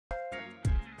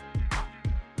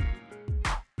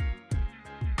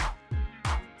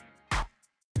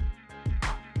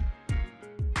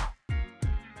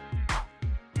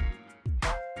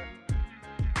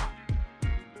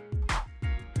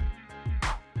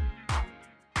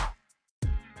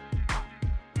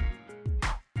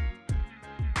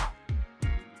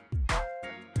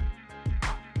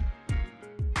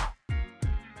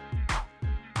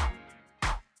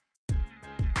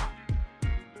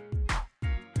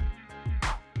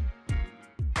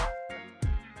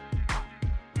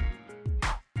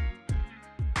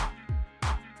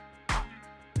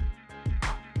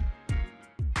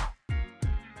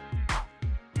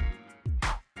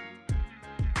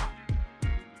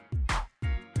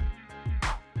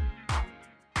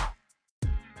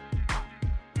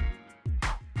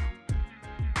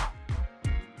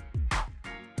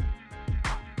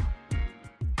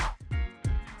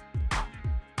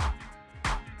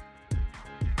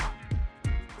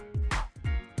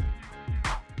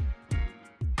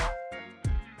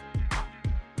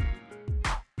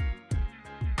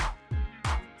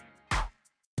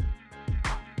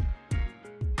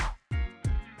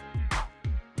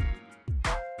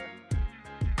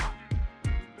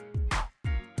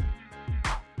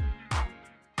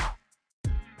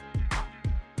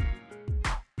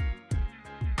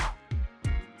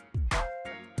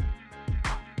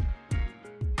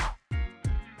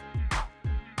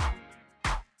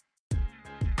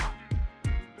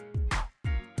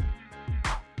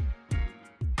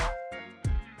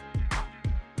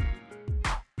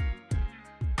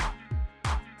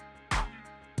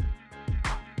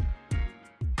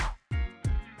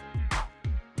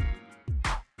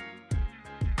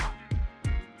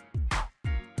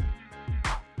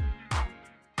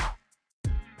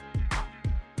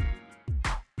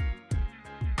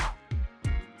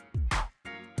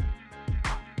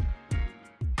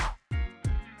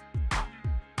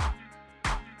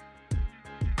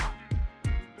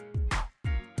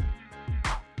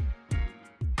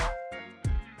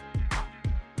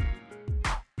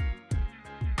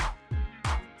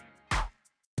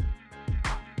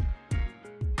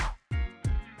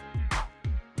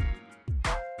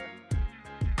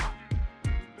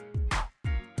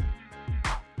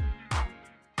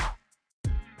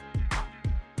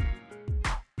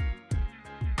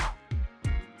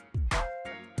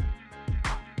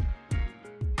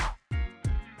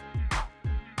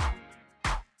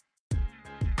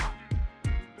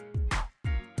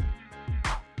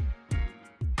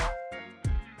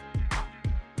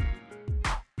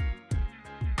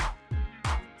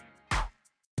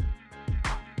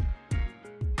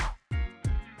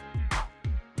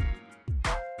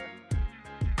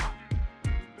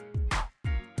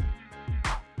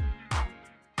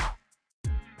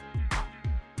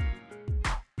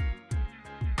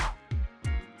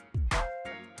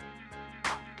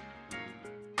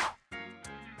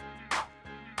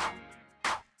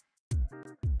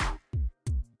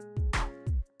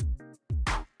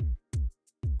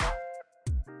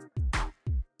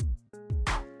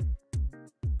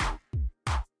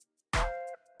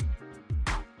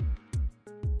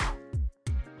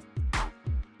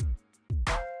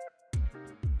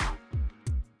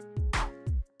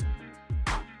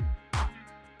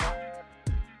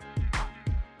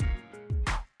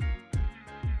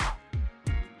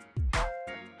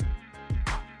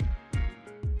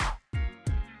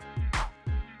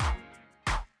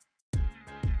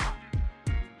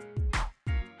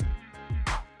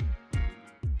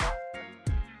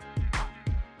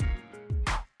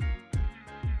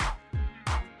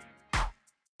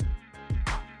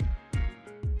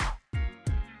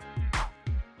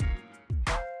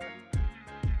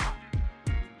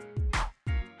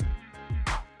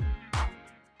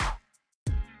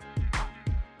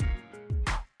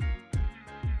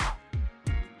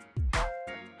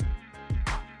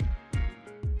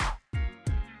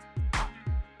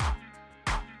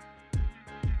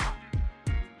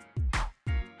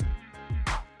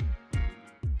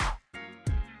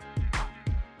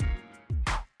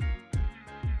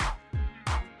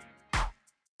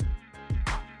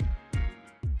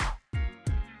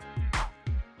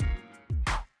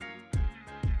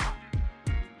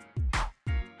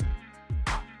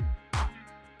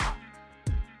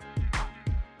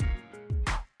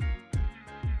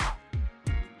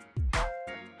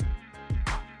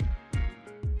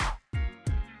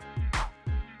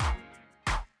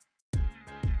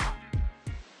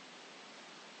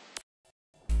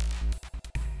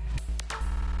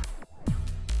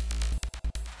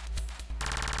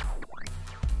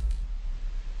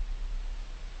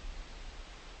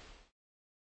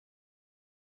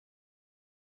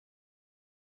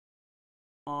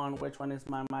on. Which one is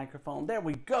my microphone? There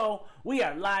we go. We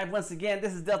are live once again.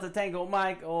 This is Delta Tango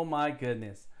Mike. Oh my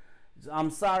goodness. I'm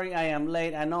sorry I am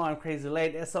late. I know I'm crazy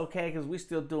late. It's okay because we're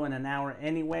still doing an hour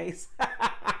anyways.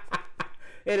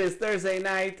 It is Thursday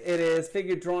night. It is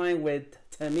figure drawing with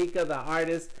Tamika, the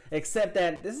artist. Except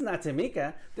that this is not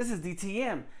Tamika. This is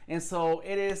DTM. And so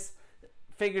it is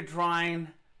figure drawing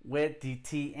with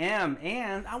DTM.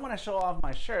 And I want to show off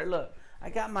my shirt. Look, I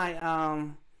got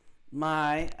my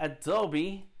my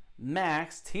Adobe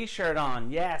Max t-shirt on.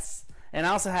 Yes. And I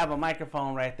also have a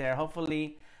microphone right there.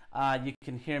 Hopefully you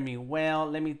can hear me well.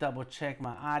 Let me double check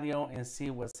my audio and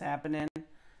see what's happening.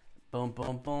 Boom,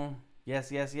 boom, boom.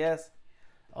 Yes, yes, yes.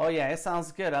 Oh yeah, it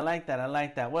sounds good. I like that. I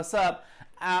like that. What's up?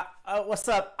 What's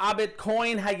up, Abid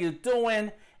Coin? How you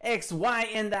doing?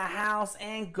 XY in the house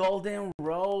and Golden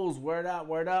Rose. Word up,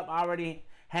 word up. Already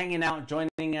hanging out,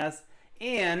 joining us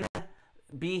in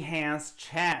Behance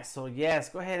chat. So yes,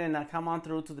 go ahead and come on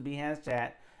through to the Behance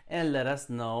chat and let us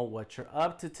know what you're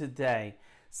up to today.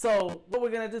 So what we're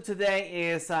gonna do today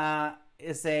is a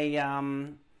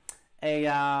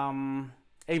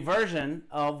version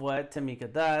of what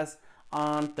Tamika does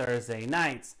on Thursday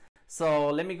nights. So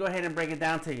let me go ahead and break it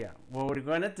down to you. What we're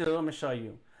going to do, I'm going to show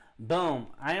you. Boom.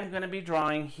 I am going to be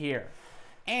drawing here.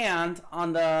 And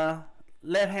on the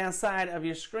left hand side of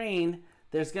your screen,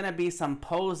 there's going to be some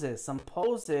poses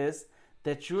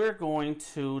that you're going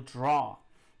to draw.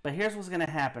 But here's what's going to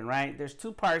happen, right? There's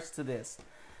two parts to this.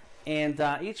 And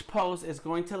each pose is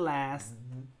going to last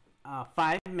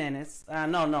 5 minutes.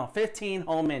 15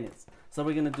 whole minutes. So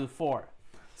we're going to do 4.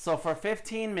 So for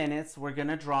 15 minutes, we're going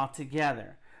to draw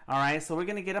together. All right, so we're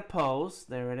going to get a pose.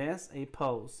 There it is, a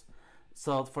pose.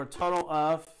 So for a total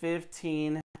of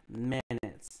 15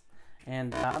 minutes.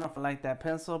 And I don't know if I like that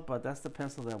pencil, but that's the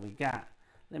pencil that we got.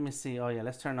 Let me see. Oh, yeah,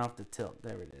 let's turn off the tilt.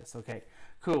 There it is. Okay,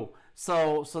 cool.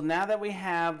 So now that we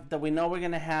know we're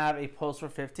going to have a pose for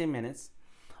 15 minutes.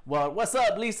 Well, what's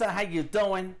up, Lisa? How you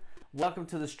doing? Welcome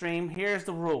to the stream. Here's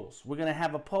the rules. We're going to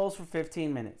have a pose for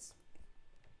 15 minutes.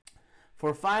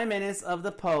 For 5 minutes of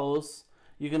the pose,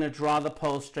 you're going to draw the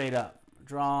pose straight up.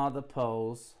 Draw the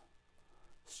pose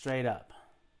straight up.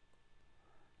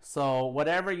 So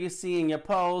whatever you see in your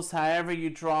pose, however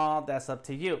you draw, that's up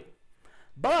to you.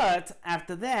 But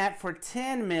after that, for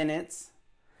 10 minutes,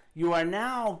 you are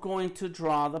now going to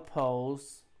draw the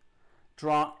pose,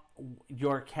 draw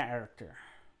your character.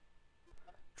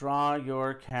 Draw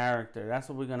your character. That's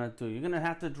what we're going to do. You're going to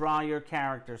have to draw your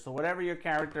character. So whatever your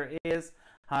character is,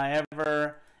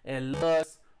 however it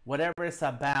looks, whatever it's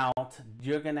about,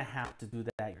 you're gonna have to do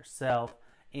that yourself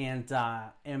and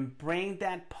bring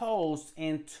that pose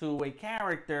into a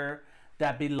character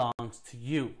that belongs to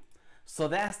you. So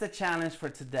that's the challenge for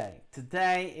today.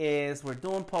 Today is we're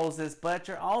doing poses, but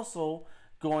you're also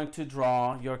going to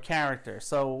draw your character.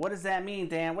 So what does that mean,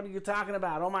 Dan? What are you talking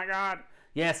about? Oh my God.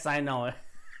 Yes, I know it.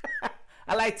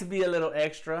 I like to be a little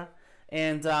extra.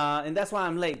 And that's why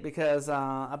I'm late, because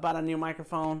I bought a new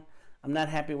microphone. I'm not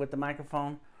happy with the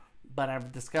microphone, but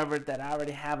I've discovered that I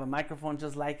already have a microphone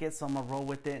just like it, so I'm going to roll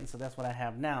with it, and so that's what I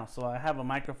have now. So I have a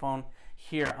microphone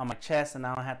here on my chest, and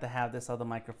I don't have to have this other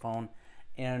microphone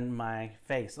in my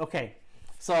face. Okay,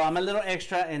 so I'm a little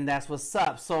extra, and that's what's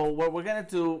up. So what we're going to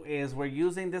do is we're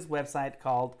using this website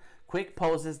called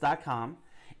quickposes.com.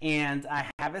 And I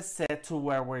have it set to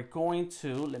where we're going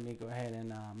to, let me go ahead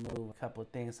and move a couple of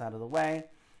things out of the way.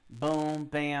 Boom,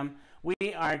 bam. We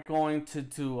are going to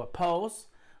do a pose.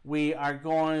 We are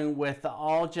going with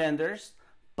all genders,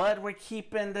 but we're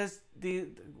keeping this,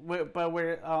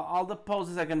 all the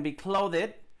poses are going to be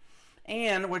clothed.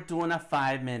 And we're doing a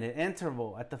 5 minute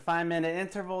interval. At the 5 minute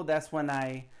interval, that's when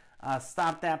I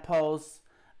stop that pose.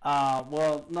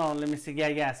 Well, no, let me see.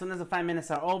 Yeah. As soon as the 5 minutes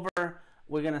are over,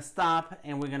 we're going to stop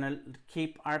and we're going to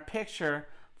keep our picture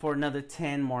for another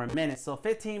 10 more minutes. So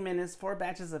 15 minutes, 4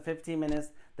 batches of 15 minutes.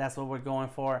 That's what we're going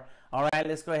for. All right,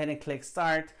 let's go ahead and click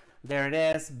start. There it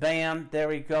is. Bam. There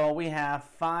we go. We have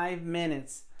 5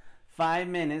 minutes. 5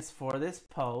 minutes for this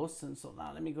pose. And so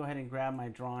now let me go ahead and grab my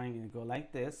drawing and go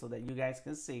like this so that you guys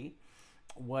can see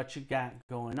what you got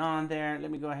going on there.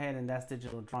 Let me go ahead, and that's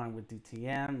digital drawing with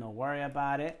DTM. No worry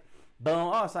about it.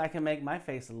 Boom. Oh, so I can make my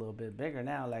face a little bit bigger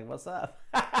now. Like, what's up?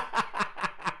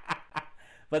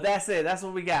 But that's it. That's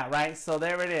what we got, right? So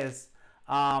there it is.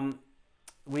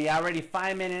 We already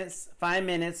 5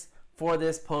 minutes for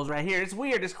this pose right here. It's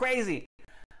weird. It's crazy.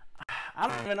 I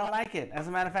don't even like it. As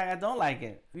a matter of fact, I don't like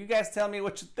it. You guys tell me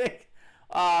what you think.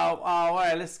 All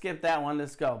right, let's skip that one.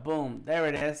 Let's go. Boom. There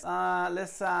it is.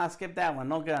 Let's skip that one.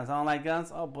 No guns. I don't like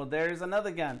guns. Oh, but there's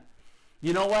another gun.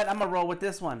 You know what? I'm going to roll with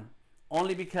this one.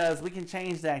 Only because we can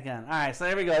change that gun. All right, so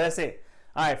there we go. That's it.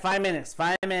 All right, 5 minutes.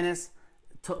 5 minutes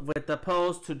with the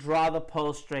pose to draw the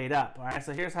pose straight up. All right,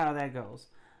 so here's how that goes.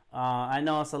 I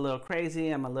know it's a little crazy.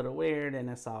 I'm a little weird, and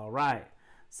it's all right.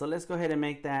 So let's go ahead and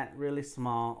make that really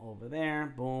small over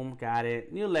there. Boom, got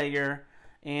it. New layer.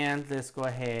 And let's go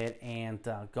ahead and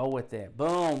go with it.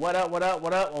 Boom. What up, what up,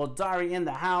 what up? Oh, Dari in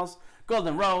the house.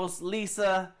 Golden Rose,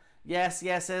 Lisa. Yes,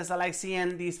 yes, yes. I like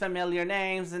seeing these familiar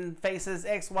names and faces.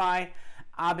 XY,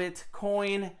 Abit,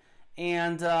 Coin.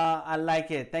 And I like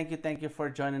it. Thank you for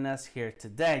joining us here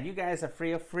today. You guys are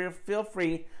feel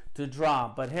free to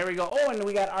draw. But here we go. Oh, and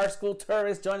we got our school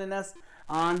tourist joining us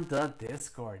on the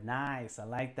Discord. Nice. I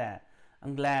like that.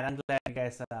 I'm glad you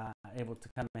guys are able to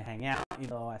come and hang out. You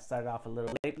know, I started off a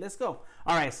little late. Let's go.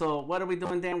 All right, so what are we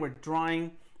doing then? We're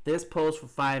drawing this pose for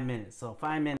 5 minutes. So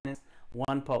 5 minutes,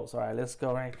 one pose. All right, let's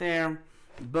go right there.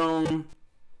 Boom.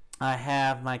 I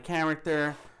have my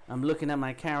character. I'm looking at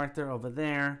my character over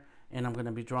there, and I'm going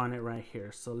to be drawing it right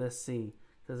here. So let's see.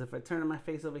 Because if I turn my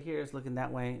face over here, it's looking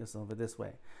that way. It's over this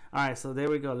way. All right, so there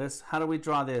we go. How do we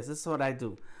draw this? This is what I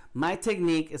do. My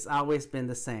technique has always been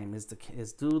the same. Is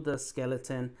do the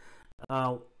skeleton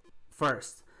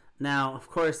first. Now, of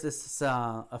course, this is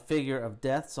a figure of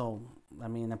death. So, I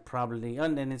mean,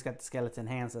 and then it's got the skeleton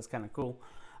hands. That's kind of cool.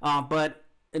 But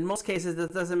in most cases,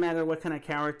 it doesn't matter what kind of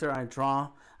character I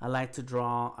draw. I like to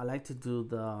do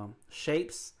the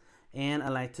shapes. And I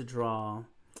like to draw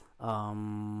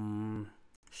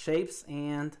shapes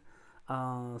and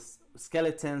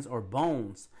skeletons or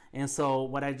bones. And so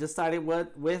what I just started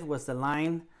with was the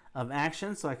line of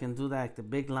action. So I can do that, like the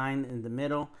big line in the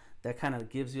middle. That kind of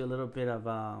gives you a little bit of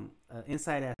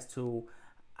insight as to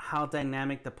how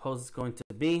dynamic the pose is going to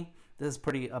be. This is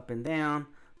pretty up and down.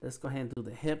 Let's go ahead and do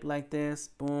the hip like this.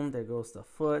 Boom, there goes the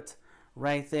foot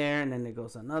right there. And then there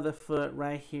goes another foot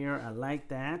right here. I like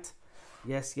that.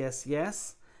 Yes, yes,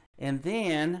 yes. And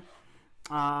then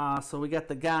so we got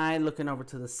the guy looking over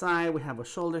to the side. We have a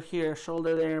shoulder here,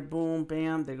 shoulder there. Boom,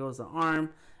 bam. There goes the arm,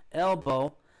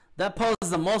 elbow. That pose is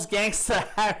the most gangster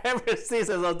I've ever seen.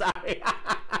 So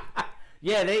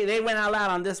yeah, they went all out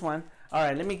on this one. All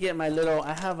right, let me get my little.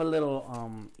 I have a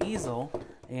little easel,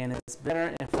 and it's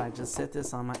better if I just set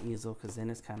this on my easel because then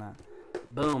it's kind of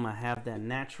boom. I have that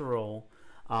natural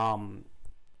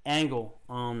angle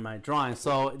on my drawing.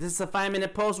 So this is a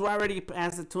 5-minute pose. We're already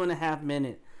past the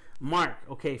 2.5-minute mark.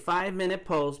 Okay, 5-minute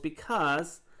pose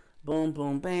because boom,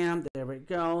 boom, bam, there it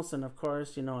goes. And of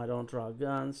course, you know, I don't draw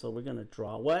guns, so we're gonna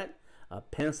draw what? A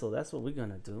pencil. That's what we're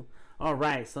gonna do. All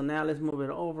right, so now let's move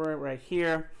it over right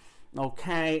here.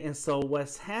 Okay, and so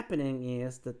what's happening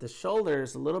is that the shoulder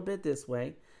is a little bit this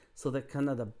way, so that kind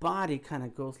of the body kind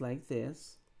of goes like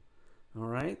this. All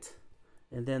right,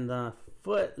 and then the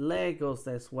leg goes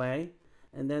this way,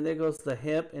 and then there goes the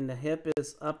hip, and the hip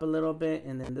is up a little bit,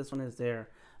 and then this one is there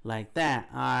like that.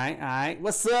 All right.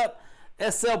 What's up?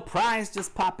 SL Price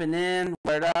just popping in.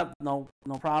 Word up. No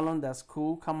problem. That's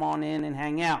cool. Come on in and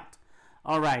hang out.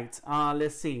 All right.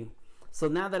 Let's see. So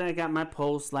now that I got my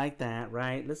pose like that,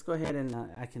 right? Let's go ahead and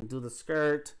I can do the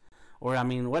skirt, or I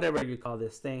mean whatever you call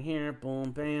this thing here.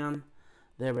 Boom, bam.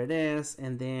 There it is.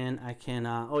 And then I can.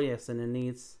 Oh yes, and it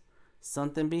needs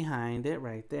something behind it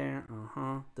right there.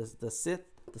 The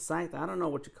scythe. I don't know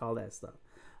what you call that stuff.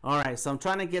 All right, so I'm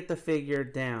trying to get the figure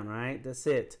down, right? That's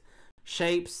it.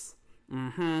 Shapes.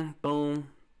 Boom.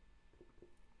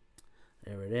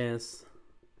 There it is.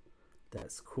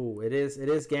 That's cool. It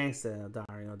is gangster,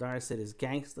 Dario. Dario said it's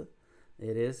gangster.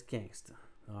 It is gangster.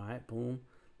 All right, boom.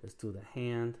 Let's do the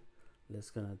hand. Let's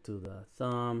gonna do the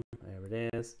thumb. There it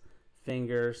is.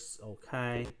 Fingers.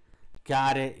 Okay.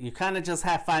 Got it. You kind of just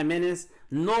have 5 minutes.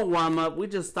 No warm up. We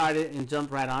just started and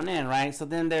jumped right on in, right? So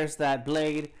then there's that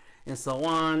blade and so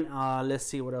on. Let's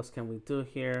see what else can we do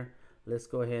here. Let's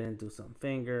go ahead and do some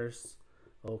fingers.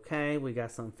 Okay, we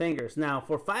got some fingers. Now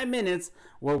for 5 minutes,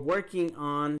 we're working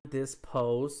on this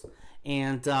pose,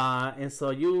 and so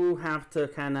you have to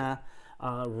kind of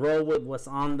roll with what's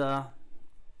on the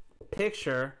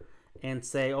picture and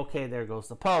say, okay, there goes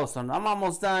the pose. So I'm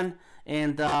almost done,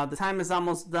 and the time is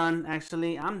almost done.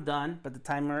 Actually, I'm done, but the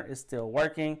timer is still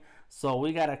working. So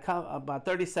we got about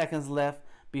 30 seconds left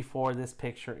before this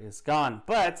picture is gone,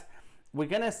 but we're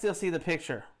gonna still see the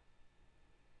picture.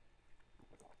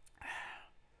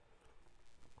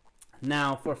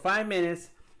 Now for 5 minutes,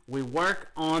 we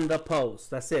work on the pose.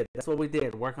 That's it. That's what we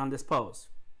did. Work on this pose.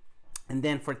 And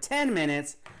then for 10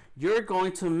 minutes, you're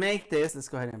going to make this. Let's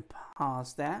go ahead and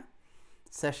pause that.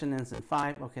 Session ends in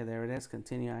 5. Okay, there it is.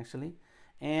 Continue actually.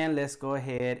 And let's go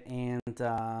ahead and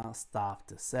stop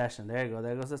the session. There you go.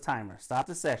 There goes the timer. Stop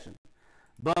the session.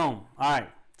 Boom. All right.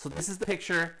 So this is the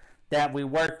picture that we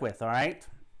work with. All right.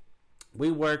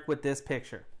 we work with this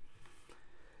picture.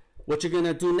 What you're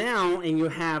gonna do now, and you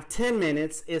have 10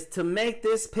 minutes, is to make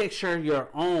this picture your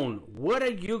own. What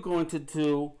are you going to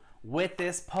do with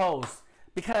this pose?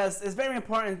 Because it's very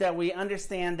important that we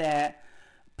understand that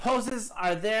poses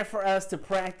are there for us to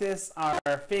practice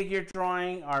our figure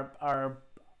drawing, our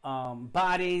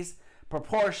bodies,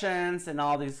 proportions, and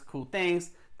all these cool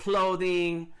things,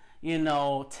 clothing, you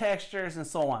know, textures, and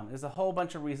so on. There's a whole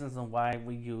bunch of reasons on why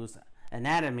we use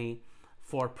anatomy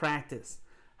for practice.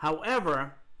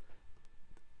 However,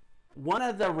 one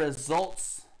of the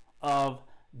results of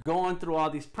going through all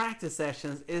these practice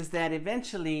sessions is that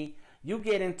eventually you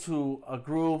get into a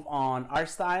groove on art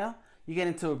style. You get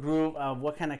into a groove of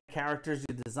what kind of characters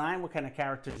you design, what kind of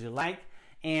characters you like,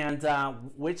 and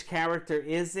which character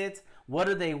is it, what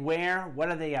do they wear, what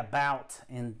are they about,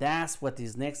 and that's what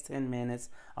these next 10 minutes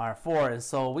are for. And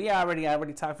so I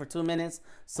already talked for 2 minutes,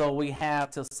 so we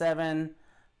have till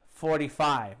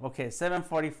 7:45. Okay,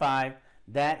 7:45,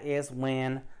 that is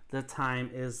when the time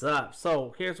is up.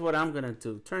 So here's what I'm gonna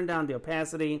do. Turn down the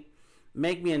opacity,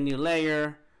 make me a new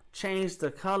layer, change the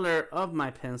color of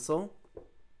my pencil,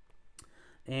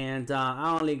 and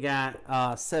I only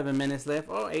got 7 minutes left,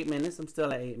 or 8 minutes. I'm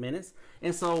still at 8 minutes.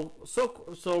 And so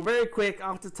very quick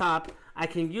off the top, I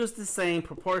can use the same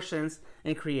proportions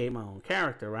and create my own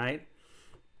character, right?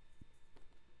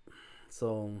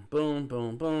 So boom,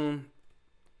 boom, boom.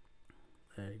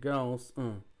 There it goes.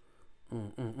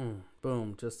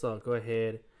 Boom. Just go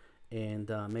ahead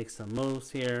and make some moves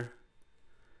here.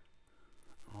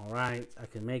 All right, I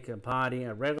can make a body,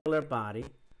 a regular body.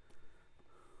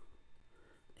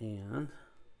 And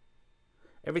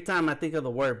every time I think of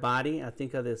the word body, I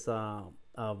think of this of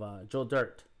Joe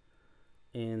Dirt,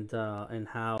 and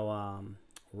how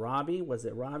Robbie, was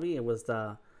it Robbie? It was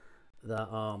the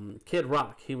Kid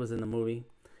Rock. He was in the movie,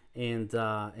 and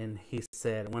he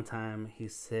said one time, he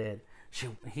said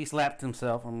he slapped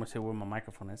himself. I'm gonna say where my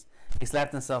microphone is. He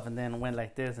slapped himself and then went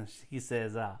like this, and he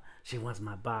says, "She wants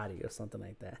my body," or something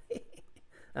like that.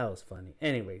 That was funny.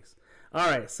 Anyways, all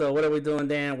right. So what are we doing,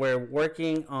 Dan? We're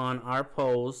working on our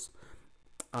pose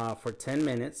for 10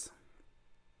 minutes.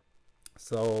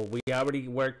 So we already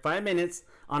worked 5 minutes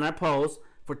on our pose.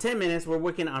 For 10 minutes, we're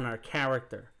working on our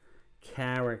character.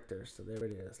 So there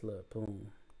it is. Look,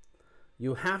 boom.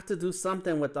 You have to do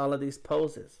something with all of these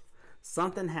poses.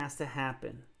 Something has to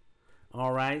happen.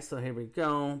 All right, so here we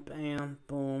go. Bam,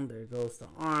 boom. There goes the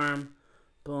arm.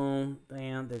 Boom,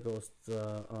 bam. There goes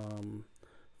the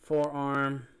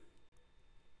forearm.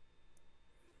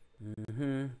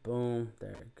 Boom.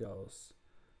 There it goes.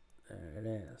 There it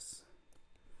is.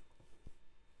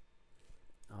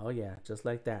 Oh yeah, just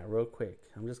like that, real quick.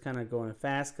 I'm just kind of going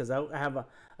fast because I have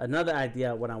another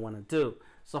idea of what I want to do.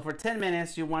 So for 10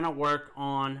 minutes, you want to work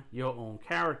on your own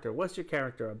character. What's your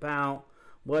character about?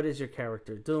 What is your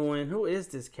character doing? Who is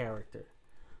this character?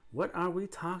 What are we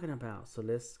talking about? So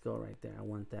let's go right there. I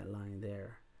want that line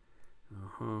there.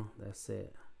 That's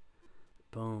it.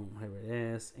 Boom, here it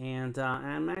is. And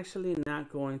I'm actually not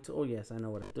going to, oh yes, I know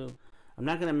what I do. I'm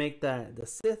not going to make the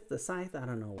scythe, I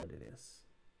don't know what it is.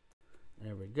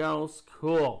 There we go.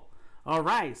 Cool. All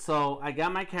right, so I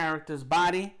got my character's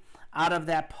body out of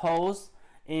that pose,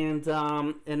 and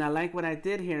I like what I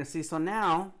did here. And see, so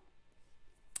now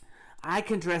I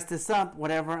can dress this up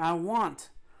whatever I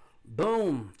want.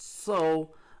 Boom.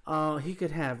 So he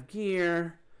could have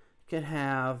gear, could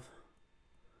have,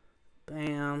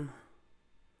 bam,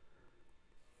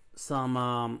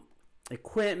 some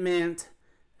equipment.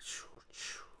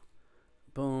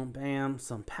 Boom, bam,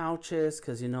 some pouches,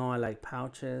 because you know I like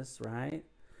pouches, right?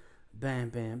 Bam,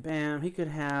 bam, bam. He could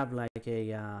have like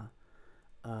a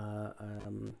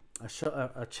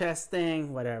chest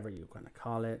thing, whatever you're going to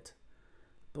call it.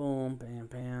 Boom, bam,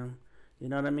 bam. You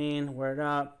know what I mean? Word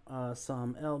up.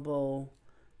 Some elbow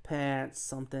pads,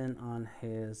 something on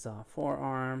his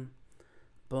forearm.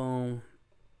 Boom.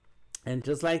 And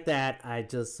just like that, I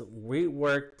just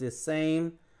reworked the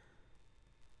same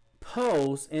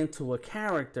pose into a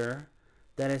character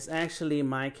that is actually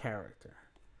my character.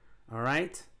 All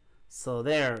right, so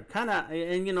there, kind of,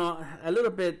 and you know, a little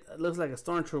bit looks like a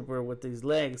stormtrooper with these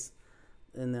legs,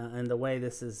 in the way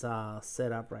this is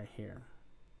set up right here.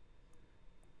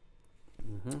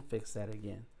 Fix that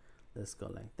again. Let's go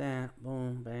like that.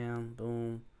 Boom, bam,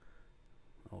 boom.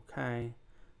 Okay,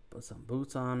 put some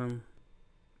boots on him.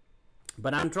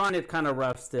 But I'm drawing it kind of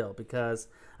rough still because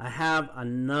I have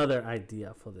another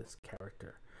idea for this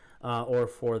character or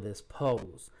for this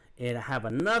pose. And I have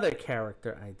another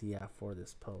character idea for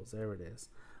this pose. There it is.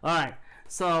 All right.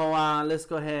 So let's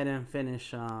go ahead and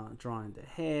finish drawing the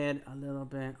head a little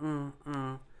bit.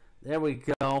 There we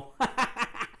go.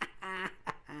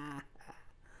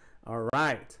 All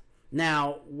right.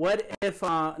 Now, what if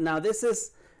now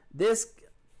this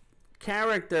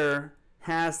character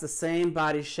has the same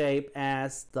body shape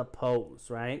as the pose,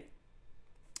 right?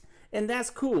 And that's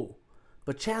cool.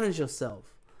 But challenge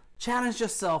yourself. Challenge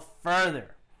yourself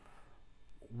further.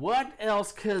 What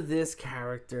else could this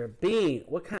character be?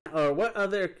 What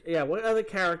other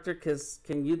character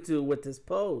can you do with this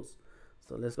pose?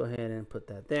 So let's go ahead and put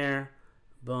that there.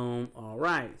 Boom. All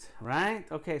right. Right?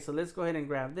 Okay, so let's go ahead and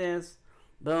grab this.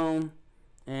 Boom.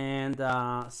 And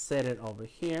set it over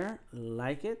here.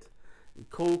 Like it.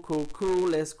 Cool, cool, cool.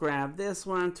 Let's grab this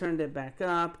one. Turn it back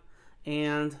up.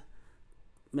 And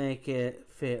make it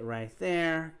fit right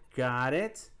there. Got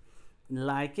it.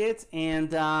 Like it. And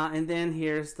then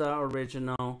here's the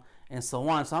original. And so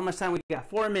on. So how much time we got?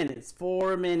 4 minutes.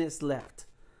 4 minutes left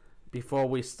before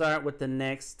we start with the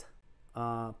next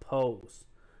pose.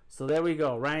 So there we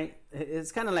go, right?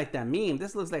 It's kind of like that meme.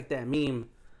 This looks like that meme.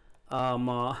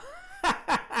 And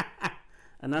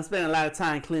I'm spending a lot of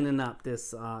time cleaning up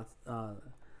this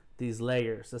these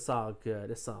layers. It's all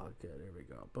good. It's all good. There we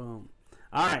go. Boom.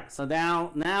 All right. So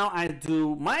now I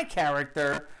do my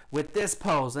character with this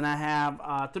pose, and I have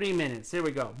 3 minutes. Here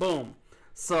we go. Boom.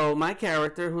 So my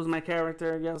character, who's my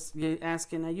character? Yes,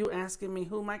 are you asking me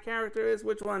who my character is?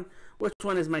 Which one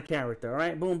is my character? All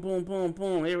right. Boom, boom, boom,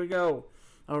 boom. Here we go.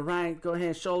 All right, go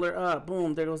ahead, shoulder up.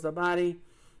 Boom, there goes the body.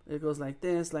 It goes like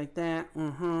this, like that.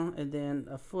 And then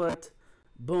a foot.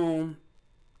 Boom.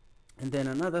 And then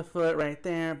another foot right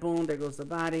there. Boom, there goes the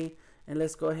body. And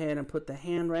let's go ahead and put the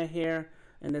hand right here.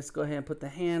 And let's go ahead and put the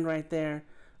hand right there.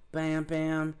 Bam,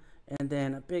 bam. And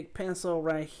then a big pencil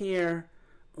right here.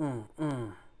 Yeah.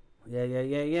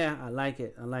 I like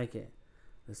it.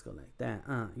 Let's go like that.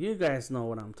 You guys know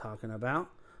what I'm talking about.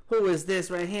 Who is this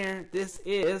right here? This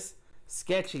is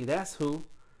Sketchy. That's who.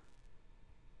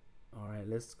 All right,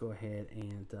 let's go ahead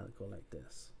and go like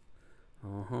this.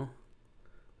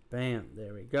 Bam.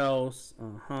 There it goes.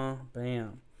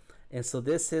 Bam. And so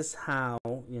this is how,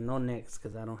 next,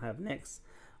 because I don't have next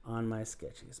on my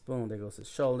sketches. Boom. There goes the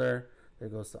shoulder. There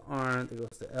goes the arm. There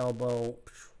goes the elbow.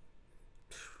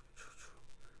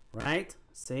 Right?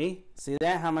 See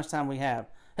that? How much time we have?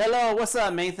 Hello. What's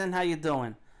up, Nathan? How you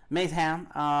doing? Mayhem.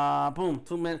 Boom.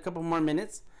 2 minutes. Couple more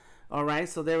minutes. All right,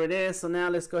 so there it is. So now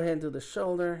let's go ahead and do the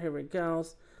shoulder. Here it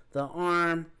goes. The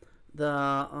arm.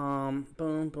 The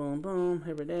boom, boom, boom.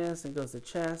 Here it is. It goes the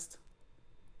chest.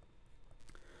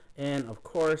 And of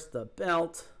course the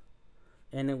belt.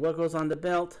 And then what goes on the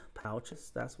belt? Pouches.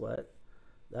 That's what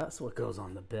goes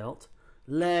on the belt.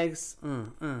 Legs.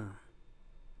 Boom,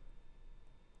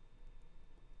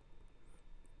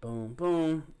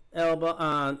 boom.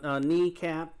 Elbow.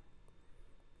 Kneecap.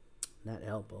 Not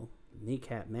elbow.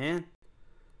 Kneecap, man.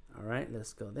 All right,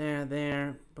 let's go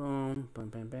there. Boom, bam,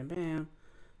 bam, bam, bam,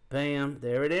 bam.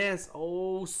 There it is.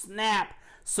 Oh, snap.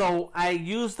 So I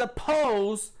use the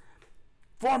pose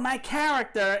for my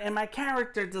character, and my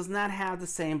character does not have the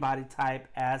same body type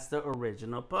as the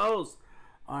original pose.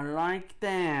 I like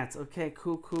that. Okay,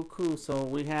 cool. So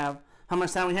we have, how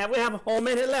much time we have? We have a whole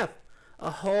minute left.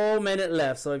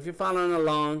 So if you're following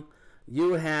along,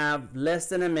 you have less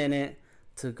than a minute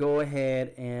to go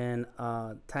ahead and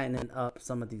tighten up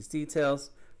some of these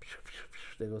details.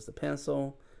 There goes the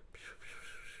pencil.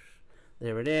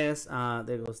 There it is.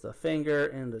 There goes the finger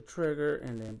and the trigger,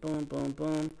 and then boom, boom,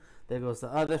 boom. There goes the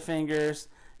other fingers.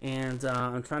 And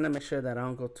I'm trying to make sure that I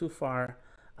don't go too far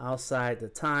outside the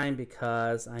time,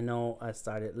 because I know I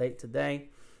started late today.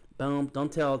 Boom.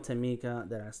 Don't tell Tamika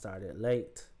that I started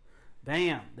late.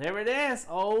 Bam. There it is.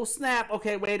 Oh, snap.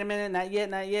 Okay, wait a minute. Not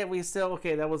yet. We still,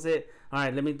 okay, that was it. All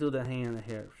right, let me do the hand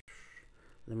here.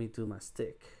 Let me do my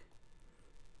stick.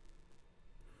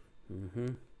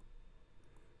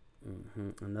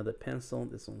 Another pencil.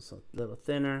 This one's a little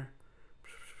thinner.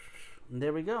 And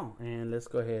there we go. And let's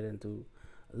go ahead and do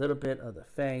a little bit of the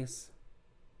face.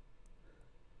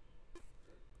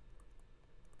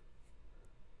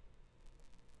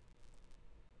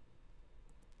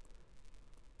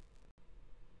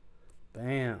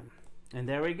 Bam. And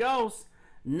there he goes.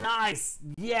 Nice.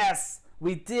 Yes,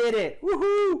 we did it.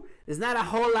 Woohoo. There's not a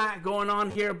whole lot going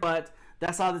on here, but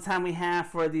that's all the time we have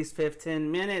for these 15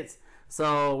 minutes.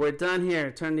 So we're done here.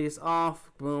 Turn these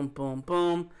off. Boom, boom,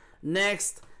 boom.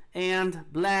 Next, and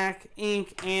black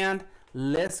ink. And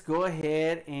let's go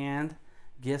ahead and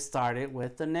get started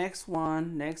with the next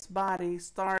one. Next body.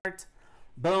 Start.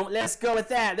 Boom. Let's go with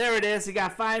that. There it is. You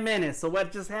got 5 minutes. So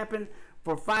what just happened?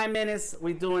 For 5 minutes,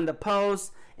 we're doing the pose,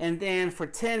 and then for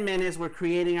 10 minutes, we're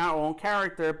creating our own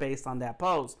character based on that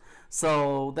pose.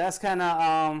 So that's kind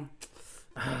of,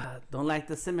 don't like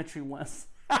the symmetry ones.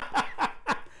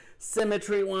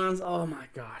 symmetry ones. Oh my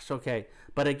gosh. Okay.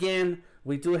 But again,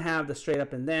 we do have the straight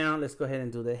up and down. Let's go ahead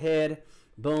and do the head.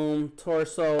 Boom.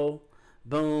 Torso.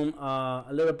 Boom. A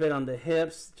little bit on the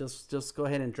hips. Just go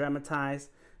ahead and dramatize.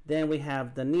 Then we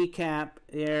have the kneecap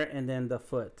here and then the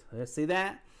foot. Let's see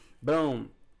that.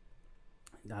 Boom.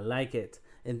 I like it.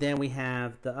 And then we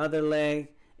have the other leg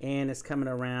and it's coming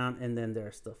around, and then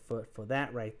there's the foot for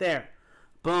that right there.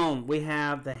 Boom. We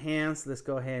have the hands. Let's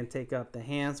go ahead and take up the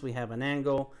hands. We have an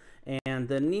angle, and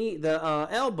the knee, the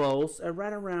elbows are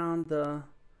right around the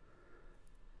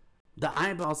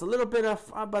eyeballs, a little bit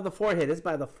of by the forehead. It's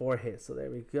by the forehead. So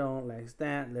there we go, like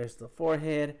that. There's the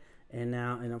forehead, and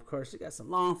now, and of course, you got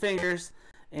some long fingers,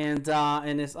 and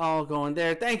it's all going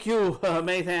there. Thank you,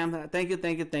 Mayhem.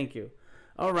 Thank you.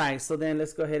 All right, so then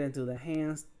let's go ahead and do the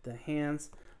hands.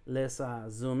 Let's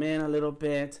zoom in a little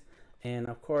bit, and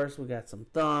of course we got some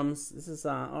thumbs. This is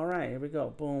all right. Here we go.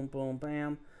 Boom, boom,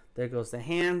 bam. There goes the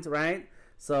hand, right?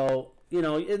 So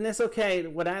and it's okay.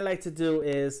 What I like to do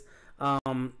is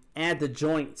add the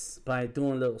joints by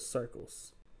doing little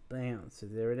circles. Bam. So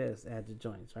there it is. Add the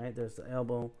joints, right? There's the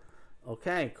elbow.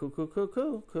 Okay.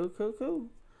 Cool.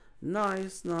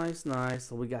 Nice.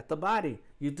 So we got the body.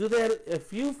 You do that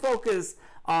if you focus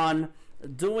on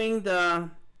doing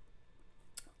the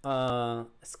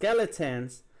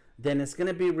skeletons, then it's going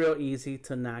to be real easy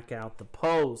to knock out the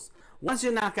pose. Once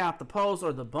you knock out the pose,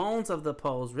 or the bones of the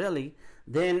pose really,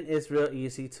 then it's real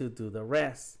easy to do the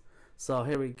rest. So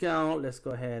here we go. Let's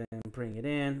go ahead and bring it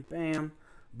in. Bam,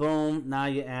 boom. Now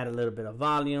you add a little bit of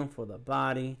volume for the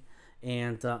body,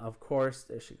 and of course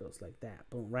there she goes, like that.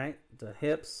 Boom, right? The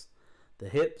hips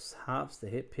hops, the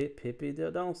hip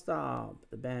hippie don't stop,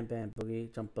 the bam bam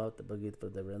boogie, jump out the boogie for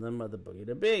the rhythm of the boogie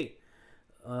to beat.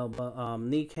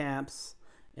 Kneecaps,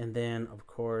 and then of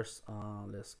course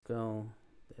let's go.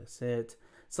 That's it.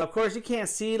 So of course you can't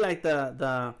see like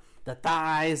the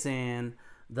thighs and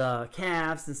the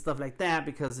calves and stuff like that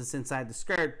because it's inside the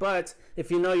skirt, but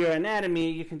if you know your anatomy,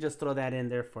 you can just throw that in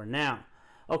there for now.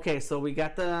 Okay, so we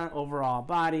got the overall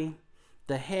body.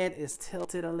 The head is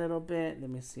tilted a little bit.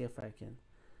 Let me see if I can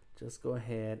just go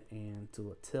ahead and do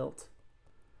a tilt.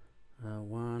 I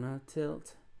wanna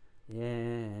tilt.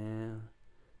 Yeah.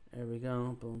 There we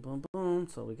go. Boom, boom, boom.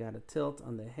 So we got a tilt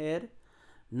on the head.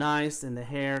 Nice. And the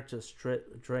hair just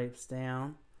drapes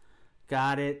down.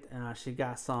 Got it. She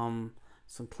got some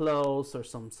clothes or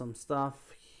some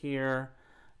stuff here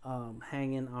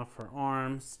hanging off her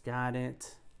arms. Got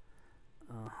it.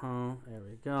 There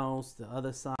we go. The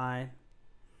other side.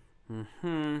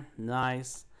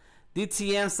 Nice.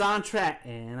 DTM soundtrack.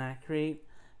 And I creep.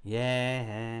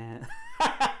 Yeah.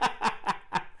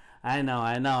 I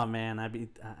know, man.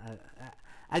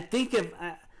 I think if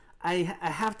I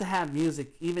have to have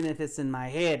music, even if it's in my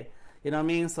head. You know what I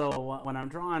mean? So when I'm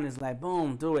drawing, it's like,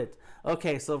 boom, do it.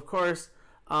 Okay, so of course,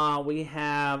 we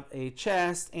have a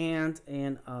chest and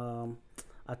a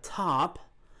top.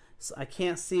 So I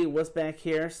can't see what's back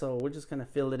here, so we're just gonna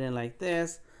fill it in like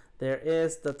this. There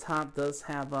is, the top does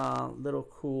have a little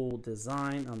cool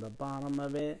design on the bottom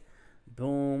of it.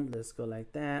 Boom, let's go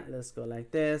like that. Let's go like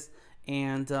this.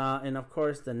 And of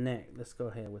course the neck. Let's go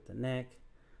ahead with the neck.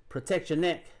 Protect your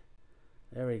neck.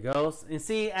 There we go. And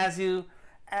see, as you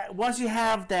once you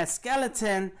have that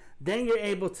skeleton, then you're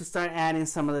able to start adding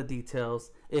some of the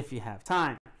details if you have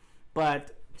time.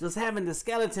 But just having the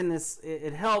skeleton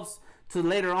it helps to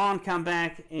later on come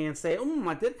back and say,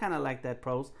 I did kind of like that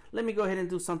pose. Let me go ahead and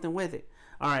do something with it.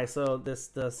 All right, so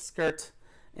the skirt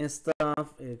and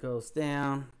stuff, it goes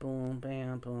down. Boom,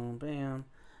 bam, boom, bam.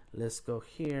 Let's go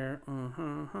here.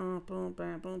 Boom,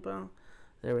 bam, boom, boom.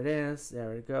 There it is.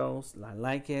 There it goes. I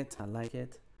like it.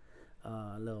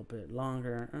 A little bit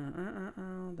longer.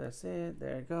 That's it.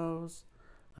 There it goes.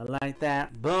 I like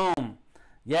that. Boom.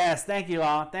 Yes, thank you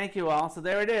all. So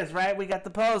there it is, right? We got the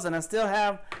pose, and I still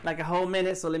have like a whole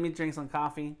minute, so let me drink some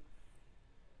coffee.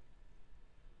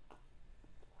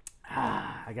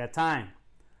 I got time.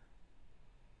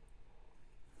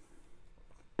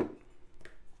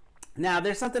 Now,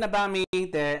 there's something about me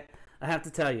that I have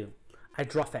to tell you. I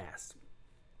draw fast.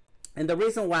 And the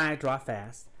reason why I draw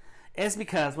fast is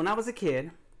because when I was a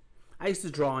kid, I used to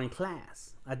draw in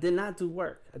class. I did not do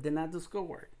work. I did not do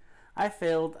schoolwork. I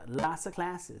failed lots of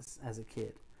classes as a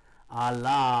kid. A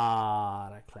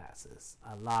lot of classes.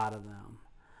 A lot of them.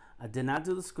 I did not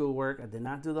do the schoolwork. I did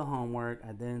not do the homework.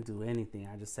 I didn't do anything.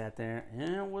 I just sat there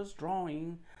and was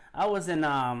drawing. I was in,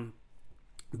 boom.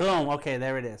 Okay,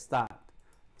 there it is. Stop.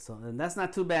 So that's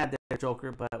not too bad there,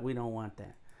 Joker, but we don't want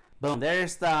that. Boom.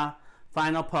 There's the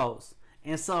final pose.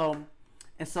 And so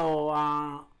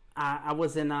I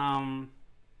was in,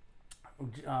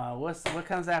 what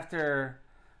comes after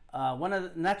one of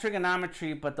the, not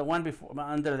trigonometry, but the one before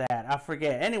under that. I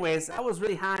forget. Anyways, I was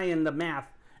really high in the math.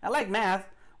 I like math,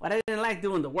 but I didn't like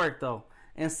doing the work though.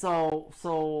 And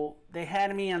so they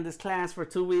had me on this class for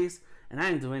 2 weeks, and I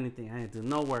didn't do anything. I didn't do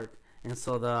no work. And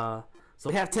so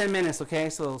we have 10 minutes, okay?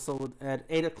 So at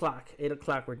 8 o'clock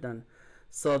we're done.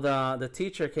 So the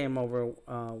teacher came over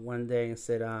one day and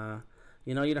said,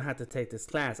 you know, you don't have to take this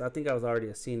class. I think I was already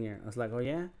a senior. I was like, oh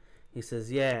yeah? He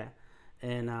says, yeah.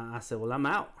 And I said, well, I'm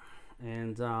out.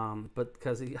 And but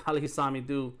because all he saw me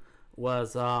do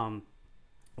was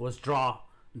draw.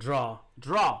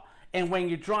 And when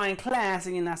you draw in class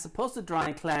and you're not supposed to draw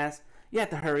in class, you have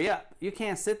to hurry up. You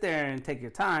can't sit there and take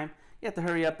your time. You have to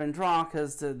hurry up and draw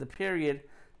because the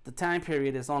time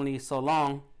period is only so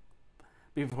long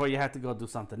before you have to go do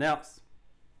something else.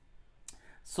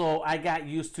 So I got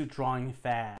used to drawing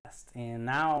fast, and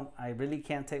now I really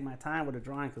can't take my time with a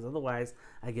drawing because otherwise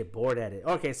I get bored at it.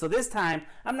 Okay, so this time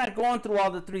I'm not going through all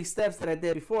the 3 steps that I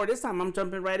did before. This time I'm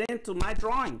jumping right into my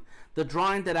drawing, the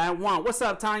drawing that I want. What's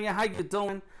up, Tanya? How you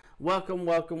doing? Welcome.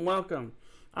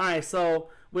 All right, so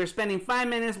we're spending 5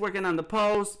 minutes working on the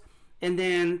pose, and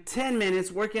then 10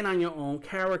 minutes working on your own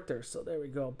character. So there we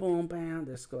go. Boom, bam.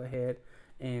 Let's go ahead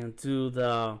and do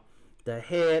the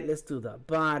head. Let's do the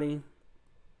body.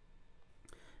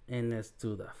 And let's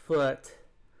do the foot.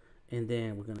 And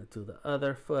then we're going to do the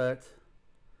other foot.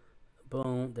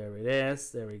 Boom. There it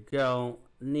is. There we go.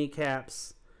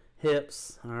 Kneecaps,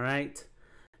 hips. All right.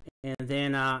 And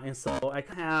then, and so I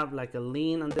have like a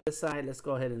lean on this side. Let's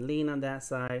go ahead and lean on that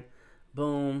side.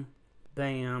 Boom.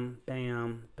 Bam,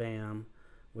 bam, bam.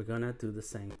 We're going to do the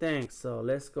same thing. So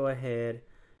let's go ahead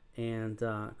and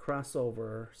cross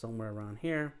over somewhere around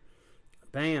here.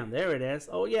 Bam. There it is.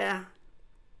 Oh, yeah.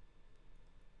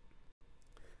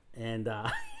 And you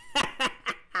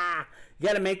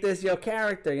got to make this your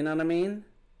character. You know what I mean?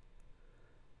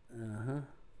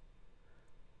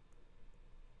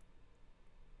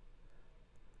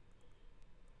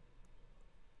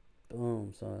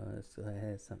 Boom. So let's go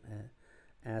ahead and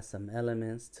add some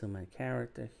elements to my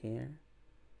character here.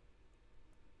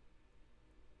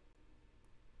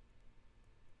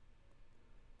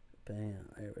 Bam.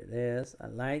 There it is. I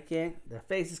like it. The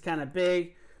face is kind of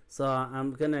big, so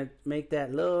I'm going to make that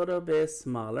a little bit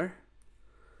smaller.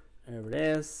 There it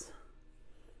is.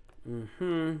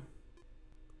 There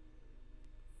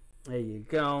you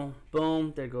go.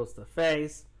 Boom. There goes the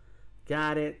face.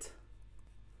 Got it.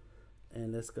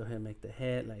 And let's go ahead and make the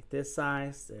head like this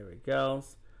size. There it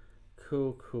goes.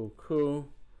 Cool.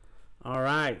 All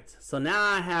right. So now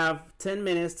I have 10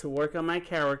 minutes to work on my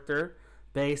character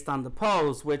based on the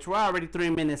pose, which we're already 3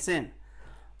 minutes in.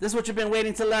 This is what you've been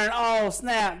waiting to learn. Oh,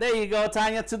 snap. There you go,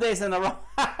 Tanya. 2 days in a row.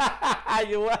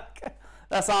 You're welcome.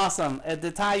 That's awesome.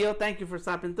 Detayo, thank you for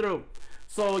stopping through.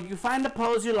 So you find the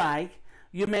pose you like.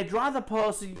 You may draw the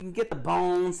pose so you can get the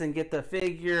bones and get the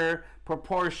figure,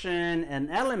 proportion, and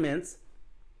elements.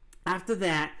 After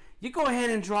that, you go ahead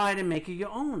and draw it and make it your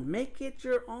own. Make it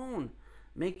your own.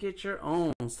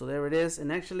 So there it is.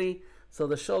 And actually, so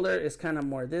the shoulder is kind of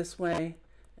more this way.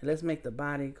 And let's make the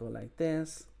body go like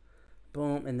this.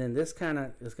 Boom. And then this kind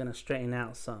of is going to straighten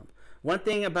out some. One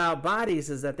thing about bodies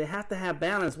is that they have to have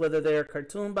balance, whether they're a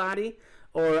cartoon body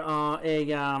or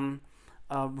a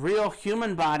real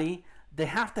human body. They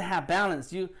have to have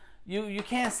balance. You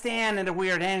can't stand at a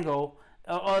weird angle,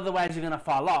 otherwise you're gonna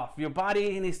fall off. Your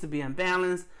body needs to be in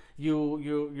balance.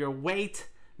 Your weight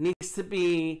needs to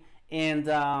be in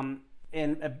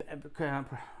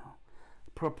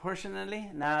proportionally.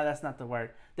 No, that's not the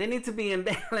word. They need to be in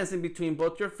balance in between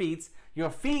both your feet. Your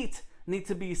feet need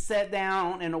to be set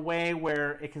down in a way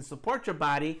where it can support your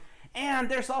body. And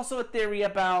there's also a theory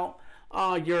about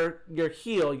your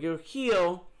heel. Your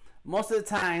heel most of the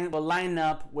time will line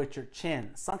up with your chin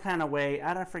some kind of way.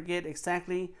 I don't forget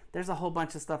exactly. There's a whole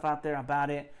bunch of stuff out there about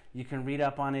it. You can read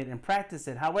up on it and practice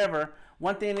it. However,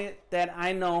 one thing that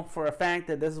I know for a fact,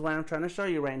 that this is what I'm trying to show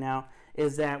you right now,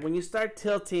 is that when you start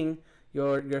tilting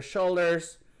your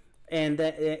shoulders and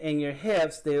your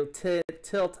hips, they'll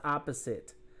tilt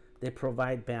opposite. They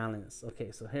provide balance.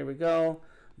 Okay, so here we go.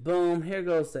 Boom. Here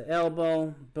goes the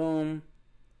elbow. Boom.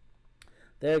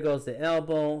 There goes the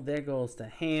elbow. There goes the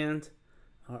hand.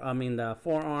 The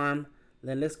forearm.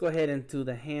 Then let's go ahead and do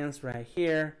the hands right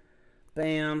here.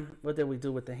 Bam. What did we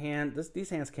do with the hand? These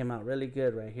hands came out really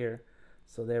good right here.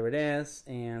 So there it is.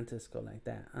 And just go like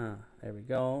that. There we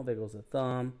go. There goes the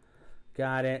thumb.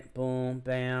 Got it. Boom.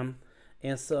 Bam.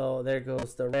 And so there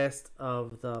goes the rest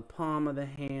of the palm of the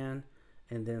hand.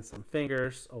 And then some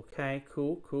fingers. Okay.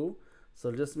 Cool.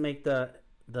 So just make the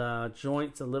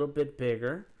joints a little bit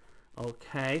bigger.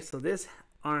 Okay, so this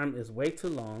arm is way too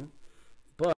long.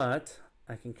 but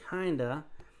I can kind of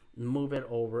move it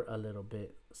over a little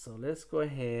bit. So let's go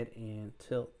ahead and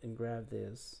tilt and grab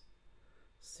this.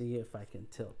 See if I can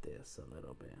tilt this a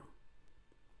little bit.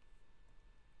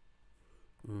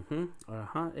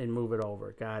 And move it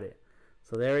over. Got it.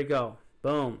 So there we go.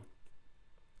 Boom.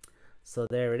 So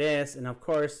there it is. And of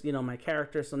course, you know, my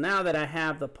character. So now that I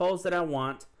have the pose that I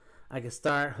want, I can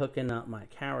start hooking up my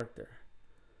character.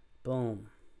 Boom.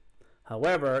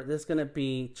 However, this is going to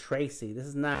be Tracy. This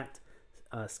is not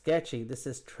sketchy. This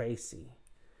is Tracy.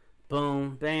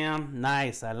 Boom. Bam.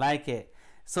 Nice. I like it.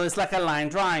 So it's like a line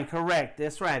drawing. Correct.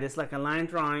 That's right. It's like a line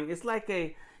drawing. It's like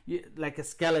a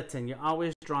skeleton. You're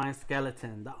always drawing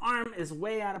skeleton. The arm is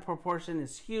way out of proportion.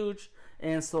 It's huge.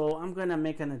 And so I'm going to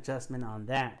make an adjustment on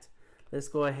that. Let's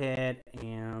go ahead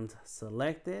and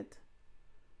select it.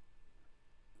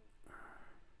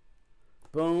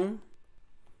 Boom.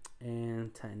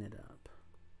 And tighten it up.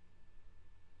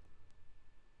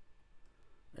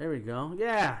 There we go.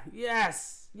 Yeah.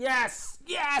 Yes. Yes.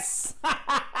 Yes.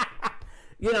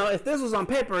 You know, if this was on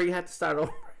paper, you have to start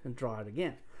over and draw it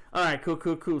again. All right,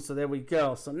 cool. So there we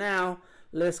go. So now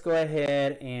let's go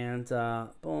ahead and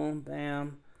boom,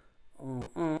 bam.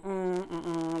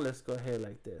 Let's go ahead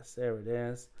like this. There it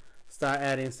is. Start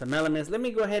adding some elements. Let me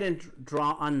go ahead and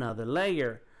draw another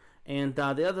layer. And the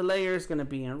other layer is going to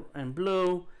be in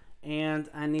blue. And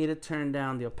I need to turn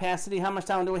down the opacity. How much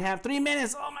time do we have? 3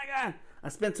 minutes. Oh, my God. I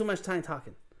spent too much time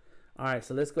talking. All right,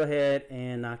 so let's go ahead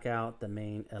and knock out the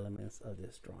main elements of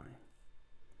this drawing.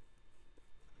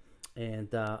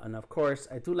 And of course,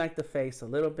 I do like the face a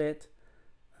little bit.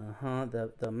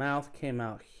 The mouth came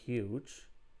out huge.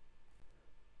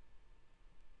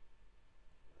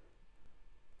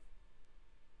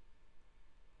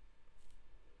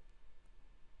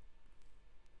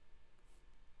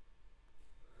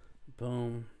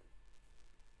 Boom.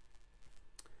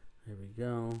 There we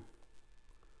go.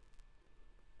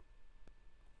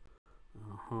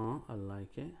 I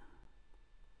like it.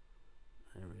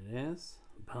 There it is.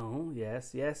 Boom.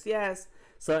 Yes.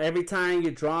 So every time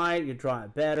you draw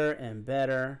it better and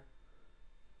better.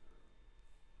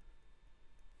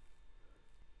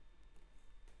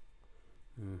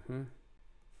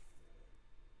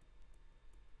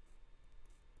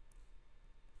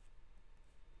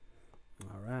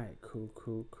 All right.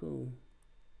 Cool.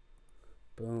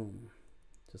 Boom.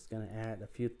 Just gonna add a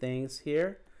few things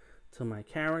here to my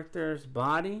character's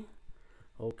body.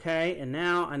 Okay, and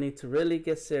now I need to really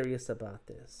get serious about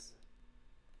this.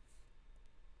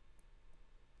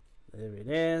 There it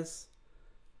is.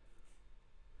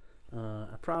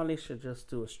 I probably should just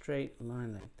do a straight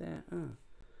line like that.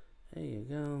 There you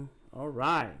go. All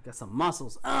right, got some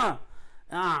muscles.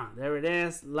 There it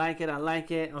is. Like it, I like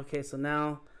it. Okay, so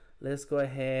now let's go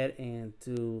ahead and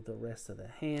do the rest of the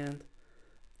hand.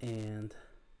 And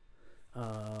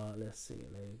let's see.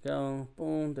 There you go.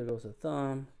 Boom. There goes the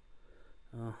thumb.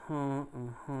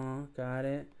 Got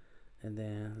it. And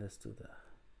then let's do the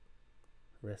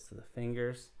rest of the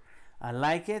fingers. I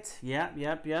like it. Yep.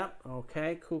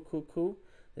 Okay. Cool.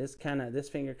 This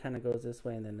finger kind of goes this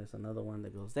way, and then there's another one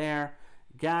that goes there.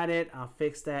 Got it. I'll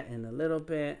fix that in a little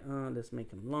bit. Let's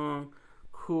make them long.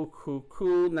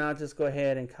 Cool. Now just go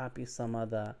ahead and copy some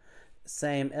of the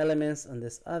same elements on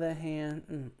this other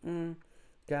hand.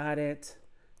 Got it.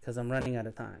 Because I'm running out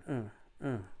of time.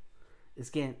 It's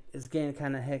getting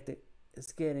kind of hectic.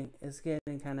 It's getting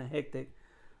kind of hectic.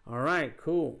 All right,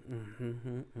 cool.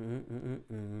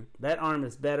 That arm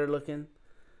is better looking,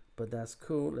 but that's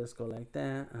cool. Let's go like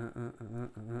that.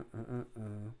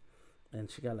 And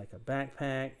she got like a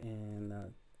backpack and a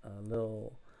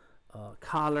little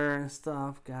collar and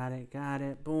stuff. Got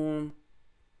it. Boom.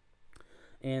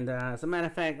 And as a matter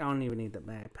of fact, I don't even need the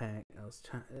backpack.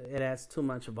 It adds too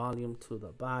much volume to the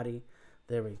body.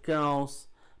 There it goes.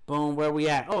 Boom. Where we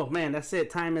at? Oh man, that's it.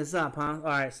 Time is up, huh? All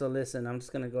right. So listen, I'm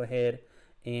just gonna go ahead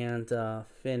and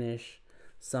finish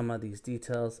some of these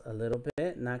details a little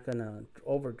bit. Not gonna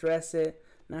overdress it.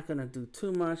 Not gonna do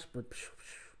too much, but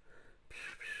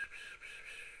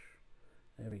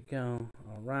there we go.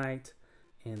 All right.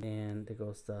 And then there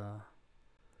goes the.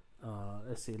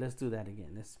 Let's see. Let's do that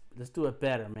again. Let's do it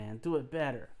better, man. Do it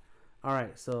better. All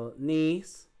right. So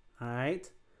knees. All right.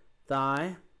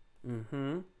 Thigh.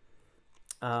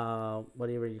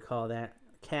 Whatever you call that.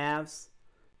 Calves.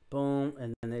 Boom.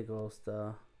 And then there goes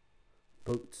the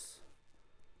boots.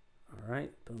 All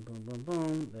right.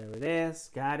 Boom. There it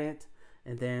is. Got it.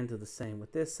 And then do the same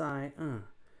with this side.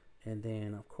 And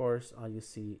then of course all you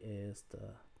see is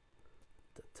the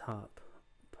top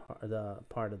part, the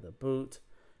part of the boot.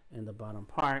 In the bottom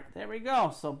part. There we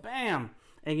go. So bam.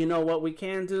 And you know what we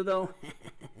can do though?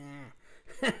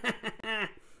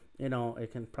 You know,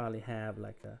 it can probably have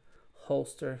like a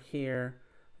holster here.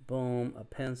 Boom, a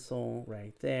pencil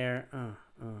right there.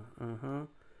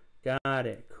 Got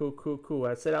it. Cool, cool, cool.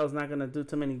 I said I was not going to do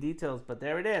too many details, but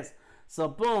there it is. So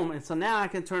boom, and so now I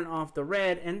can turn off the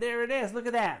red, and there it is. Look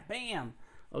at that. Bam.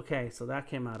 Okay, so that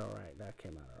came out all right. That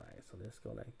came out all right. So let's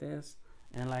go like this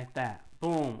and like that.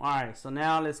 Boom. All right, so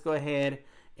now let's go ahead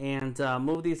and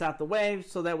move these out the way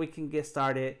so that we can get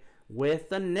started with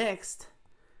the next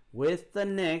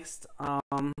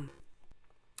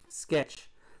sketch.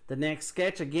 The next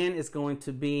sketch again is going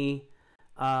to be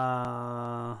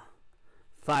 5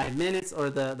 minutes, or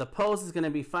the pose is going to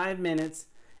be 5 minutes,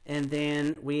 and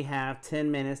then we have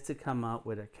 10 minutes to come up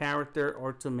with a character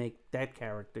or to make that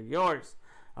character yours.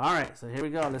 All right, so here we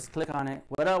go. Let's click on it.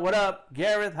 What up? What up,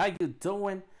 Gareth? How you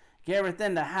doing? Gareth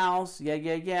in the house.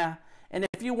 Yeah. And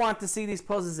if you want to see these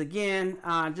poses again,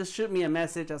 just shoot me a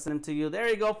message. I'll send them to you. There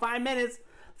you go. 5 minutes.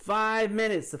 5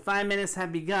 minutes. The 5 minutes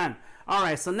have begun. All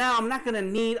right, so now I'm not going to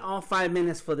need all 5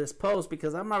 minutes for this pose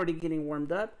because I'm already getting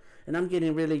warmed up and I'm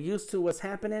getting really used to what's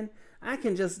happening. I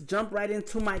can just jump right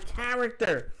into my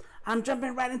character. I'm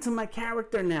jumping right into my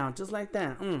character now, just like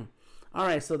that. All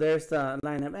right, so there's the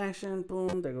line of action.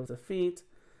 Boom, there goes the feet.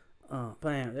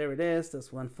 Bam, there it is.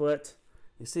 That's 1 foot.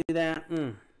 You see that?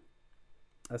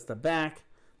 That's the back.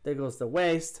 There goes the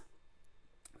waist.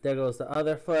 There goes the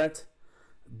other foot.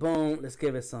 Boom, let's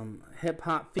give it some hip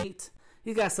hop feet.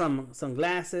 He's got some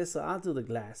glasses, so I'll do the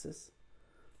glasses.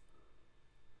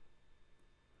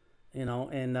 You know,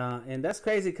 and that's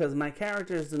crazy because my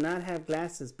characters do not have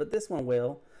glasses, but this one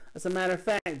will. As a matter of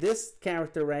fact, this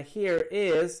character right here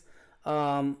is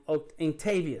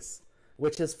Octavius,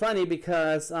 which is funny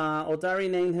because Odari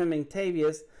named him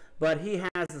Octavius, but he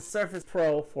has a Surface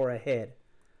Pro for a head.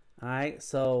 All right,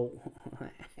 so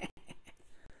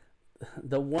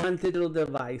the one digital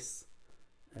device.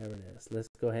 There it is. Let's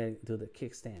go ahead and do the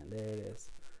kickstand. There it is,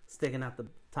 sticking out the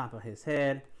top of his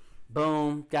head.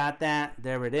 Boom, got that.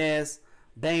 There it is.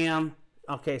 Bam.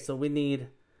 Okay, so we need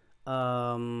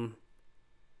throw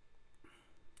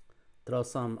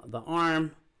some the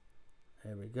arm.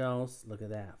 There we go. Look at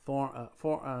that.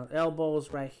 Four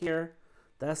elbows right here.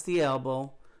 That's the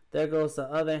elbow. There goes the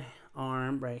other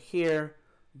arm right here.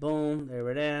 Boom. There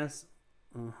it is.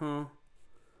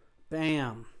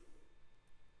 Bam.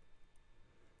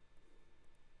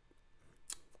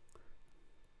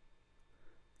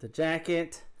 The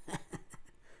jacket.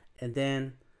 And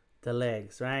then the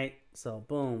legs, right? So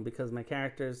boom, because my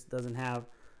characters doesn't have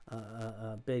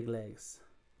big legs.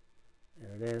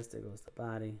 There it is. There goes the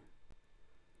body.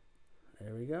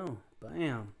 There we go.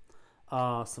 Bam.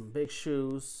 Some big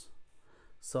shoes.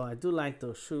 So I do like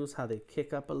those shoes, how they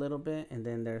kick up a little bit, and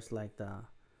then there's like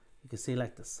you can see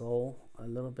like the sole, a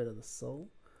little bit of the sole.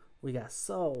 We got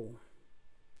sole.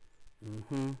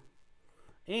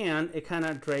 And it kind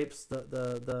of drapes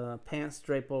the pants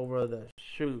drape over the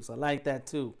shoes. I like that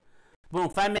too. Boom,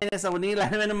 5 minutes. I would need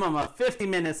like a minimum of 50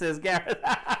 minutes, says Gareth.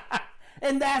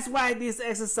 And that's why these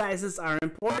exercises are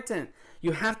important.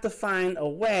 You have to find a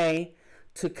way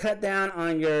to cut down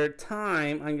on your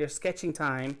time, on your sketching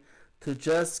time, to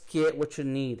just get what you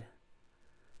need.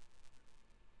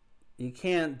 You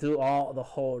can't do the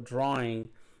whole drawing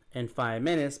in 5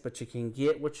 minutes, but you can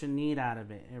get what you need out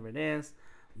of it. Here it is.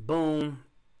 Boom.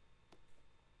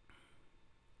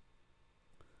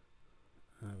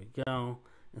 There we go.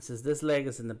 And since this leg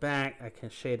is in the back, I can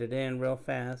shade it in real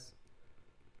fast.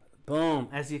 Boom.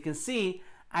 As you can see,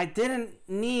 I didn't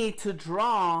need to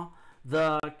draw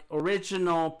the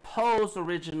original pose,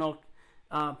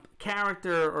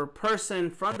 character or person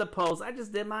from the pose. I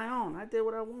just did my own. I did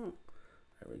what I want.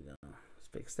 There we go. Let's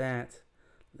fix that.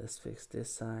 Let's fix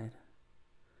this side.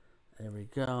 There we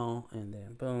go. And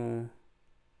then boom.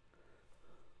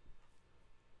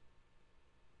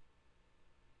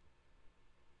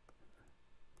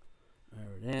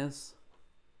 There it is.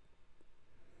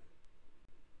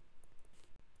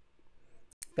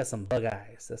 Got some bug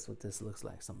eyes. That's what this looks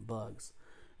like. Some bugs.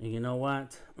 And you know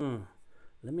what?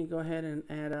 Let me go ahead and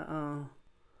add a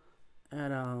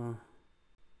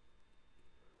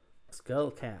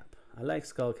skull cap. I like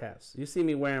skull caps. You see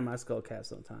me wearing my skull cap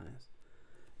sometimes.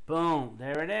 Boom.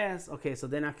 There it is. Okay, so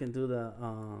then I can do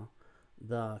the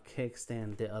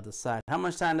kickstand the other side. How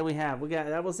much time do we have?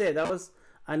 That was it.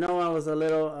 I know I was a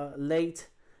little late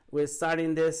with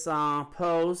starting this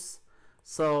pose.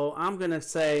 So I'm going to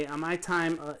say my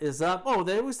time is up. Oh,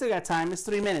 we still got time. It's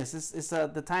 3 minutes. It's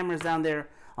the timer's down there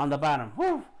on the bottom.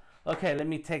 Whew. Okay, let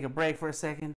me take a break for a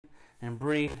second and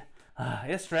breathe.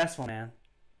 It's stressful, man.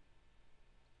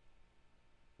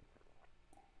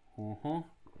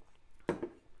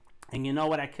 And you know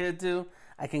what I could do?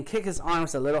 I can kick his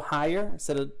arms a little higher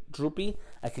instead of droopy.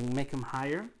 I can make him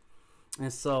higher.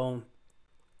 And so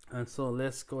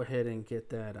let's go ahead and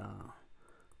get that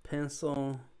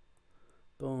pencil.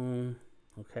 Boom.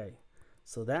 Okay.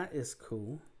 So that is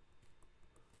cool.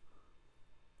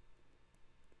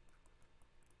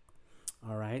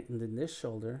 All right. And then this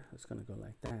shoulder is going to go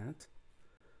like that.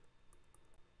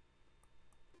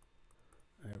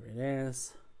 There it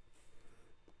is.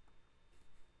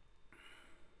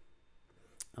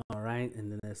 All right,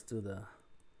 and then let's do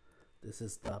this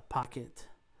is the pocket.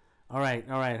 All right,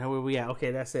 how are we at?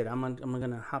 Okay, that's it. I'm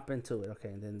gonna hop into it. Okay,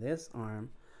 and then this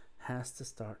arm has to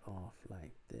start off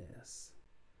like this.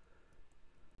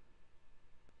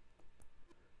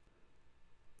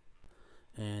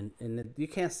 And you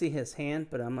can't see his hand,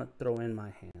 but I'm gonna throw in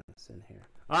my hands in here.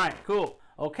 All right, cool.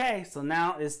 Okay, so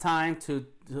now it's time to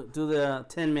do the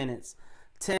 10 minutes.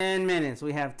 10 minutes.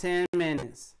 We have 10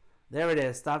 minutes. There it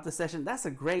is. Stop the session. That's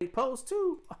a great pose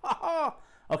too.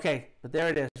 Okay, but there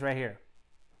it is right here.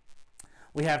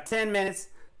 We have 10 minutes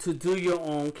to do your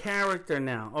own character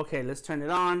now. Okay, let's turn it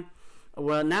on.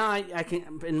 Well, now I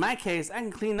can, in my case, I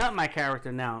can clean up my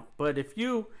character now. But if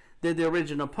you did the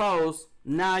original pose,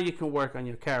 now you can work on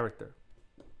your character.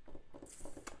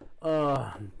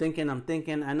 I'm thinking.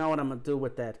 I know what I'm gonna do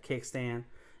with that kickstand.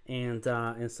 And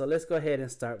so let's go ahead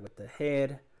and start with the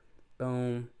head.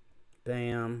 Boom,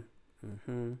 bam.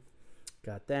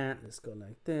 Got that. Let's go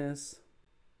like this.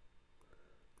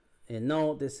 And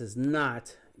no, this is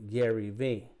not Gary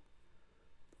V.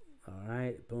 All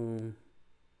right, boom.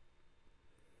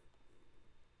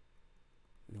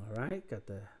 All right, got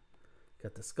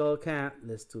the skull cap.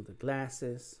 Let's do the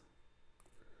glasses.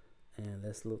 And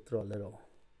let's throw a little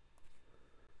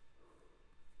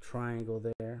triangle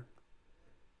there.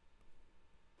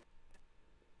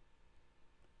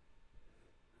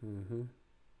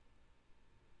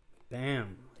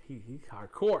 Bam. He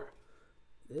hardcore.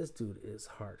 This dude is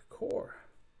hardcore.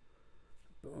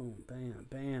 Boom, bam,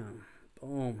 bam.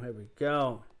 Boom. Here we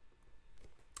go.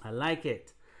 I like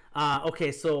it.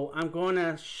 Okay, so I'm going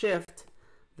to shift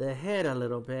the head a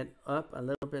little bit up, a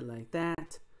little bit like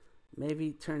that.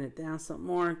 Maybe turn it down some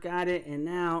more. Got it. And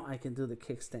now I can do the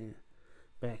kickstand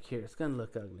back here. It's going to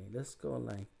look ugly. Let's go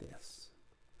like this.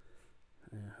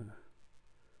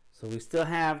 So we still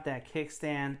have that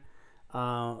kickstand.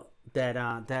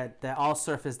 That all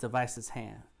Surface devices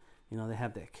have. You know, they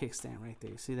have that kickstand right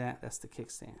there. You see that? That's the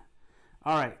kickstand.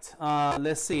 All right.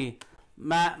 Let's see.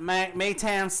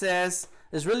 Maytam says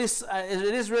it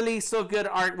is really so good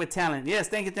art with talent. Yes,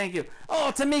 thank you.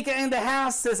 Oh, Tamika in the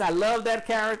house says I love that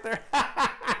character.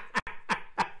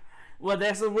 Well,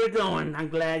 that's what we're doing. I'm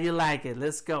glad you like it.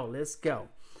 Let's go.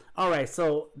 All right.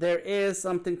 So there is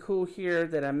something cool here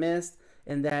that I missed,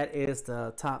 and that is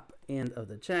the top end of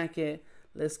the jacket.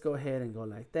 Let's go ahead and go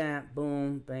like that.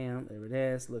 Boom, bam, there it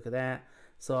is. Look at that.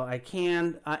 So I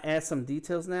can add some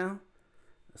details now.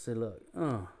 Let's see, look.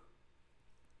 I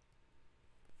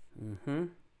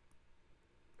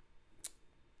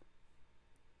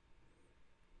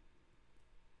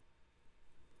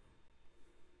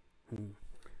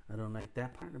don't like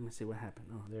that part. Let me see what happened.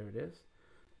 Oh, there it is.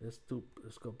 Let's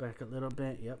go back a little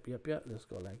bit. Yep. Let's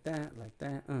go like that.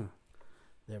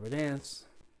 There it is.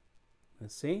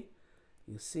 Let's see.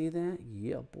 You see that?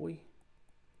 Yeah, boy.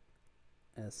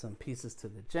 Add some pieces to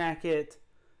the jacket.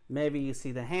 Maybe you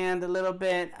see the hand a little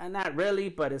bit. Not really,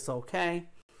 but it's okay.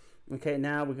 Okay,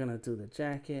 now we're going to do the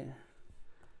jacket.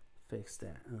 Fix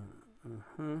that.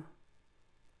 All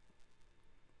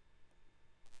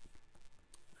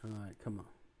right, come on.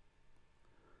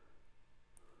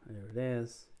 There it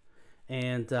is.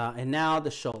 And now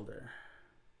the shoulder.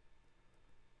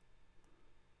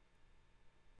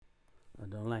 I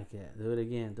don't like it. Do it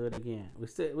again.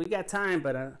 We got time,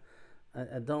 but I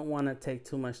don't want to take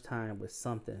too much time with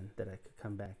something that I could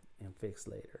come back and fix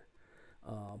later.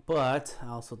 But I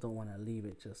also don't want to leave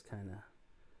it just kind of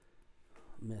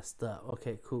messed up.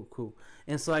 Okay, cool.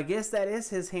 And so I guess that is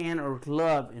his hand or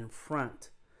glove in front.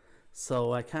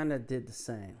 So I kind of did the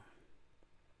same.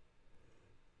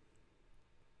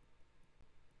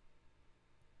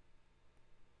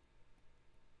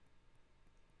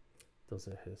 Those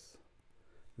are his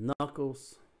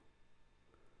knuckles.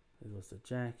 There goes the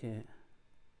jacket.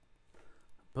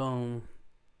 Boom.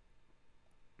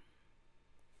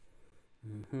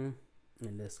 And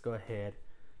let's go ahead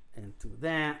and do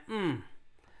that.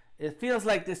 It feels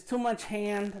like there's too much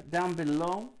hand down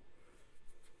below.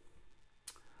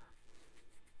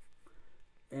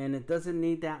 And it doesn't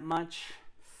need that much.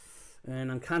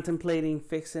 And I'm contemplating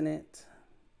fixing it.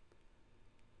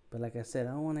 But like I said,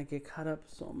 I don't want to get caught up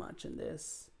so much in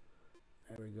this.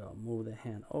 There we go. Move the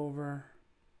hand over.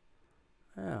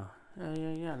 Yeah,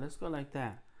 yeah. Let's go like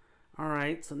that. All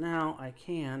right, so now I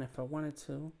can, if I wanted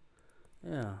to,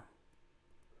 yeah.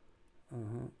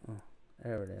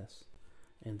 There it is.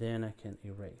 And then I can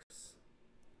erase.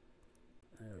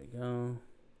 There we go.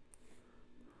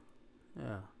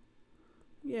 Yeah.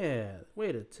 Yeah,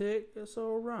 wait a tick. It's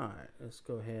all right. Let's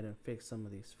go ahead and fix some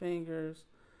of these fingers.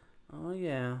 Oh,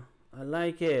 yeah. I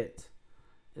like it.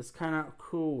 It's kind of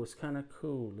cool. It's kind of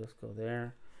cool. Let's go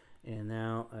there. And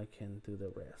now I can do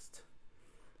the rest.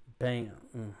 Bam.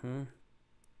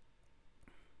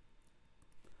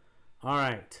 All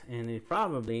right. And you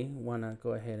probably want to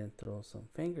go ahead and throw some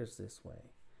fingers this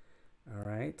way. All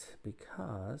right.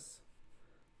 Because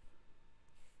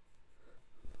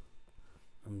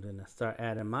I'm going to start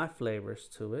adding my flavors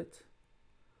to it.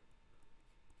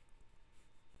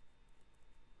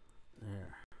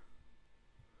 There.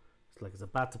 It's like it's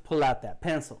about to pull out that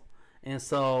pencil. And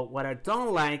so what I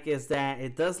don't like is that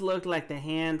it does look like the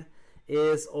hand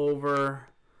is over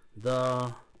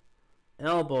the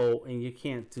elbow, and you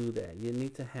can't do that. You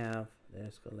need to have,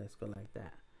 let's go like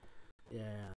that.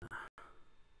 Yeah.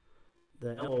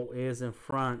 The elbow is in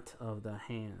front of the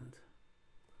hand.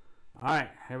 All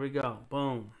right, here we go.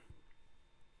 Boom.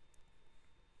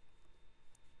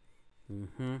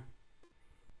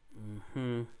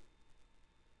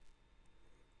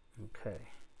 Okay.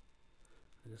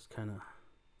 Just kind of.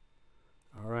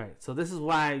 All right. So this is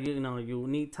why you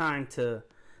need time to,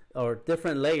 or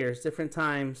different layers, different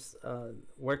times,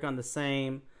 work on the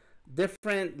same,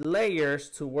 different layers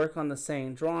to work on the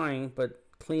same drawing, but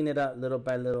clean it up little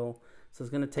by little. So it's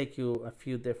gonna take you a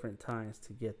few different times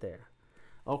to get there.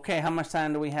 Okay, how much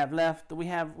time do we have left? We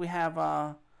have it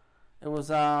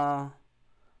was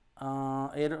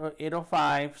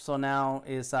 8:05, so now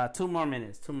it's 2 more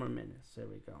minutes. There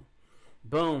we go.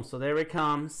 Boom. So there it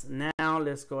comes. Now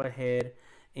let's go ahead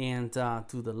and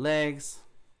do the legs.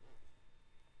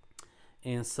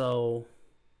 And so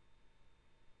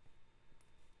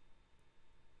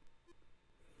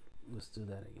let's do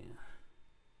that again.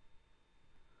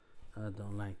 I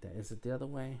don't like that. Is it the other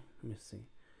way? Let me see.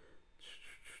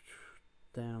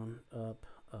 Down, up,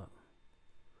 up.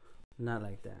 Not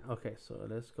like that. Okay, so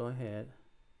let's go ahead.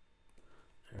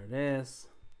 There it is.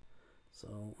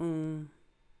 So, boom.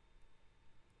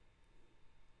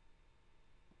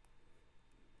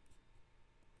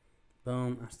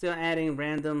 I'm still adding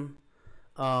random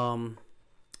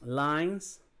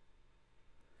lines.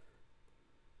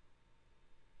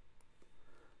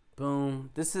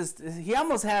 Boom. This is, he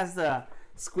almost has the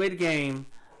Squid Game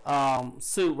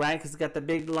suit, right? Because it's got the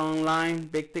big long line,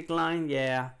 big thick line.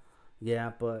 Yeah,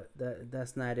 but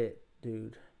that's not it,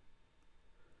 dude.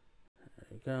 There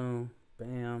you go.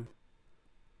 Bam.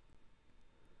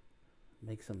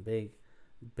 Make some big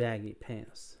baggy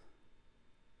pants.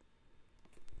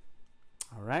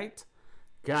 All right,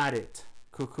 got it.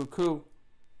 Cool.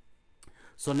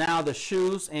 So now the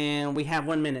shoes, and we have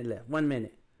 1 minute left. 1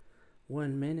 minute.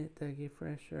 1 minute to get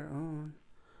fresher on.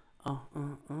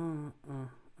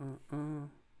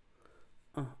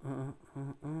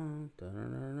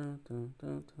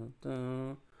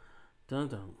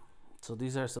 So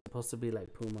these are supposed to be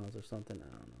like Pumas or something. I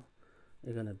don't know.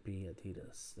 They're gonna be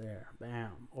Adidas. There,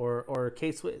 bam. Or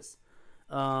K-Swiss.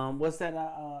 What's that?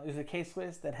 Is it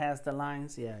K-Swiss that has the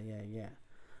lines? Yeah.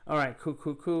 All right,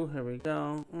 cool. Here we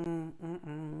go.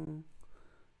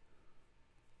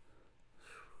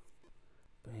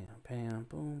 Bam,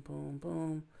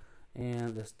 boom.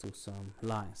 And let's do some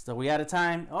lines. So we out of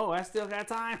time. Oh, I still got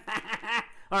time.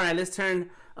 All right, let's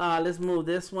move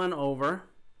this one over.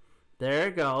 There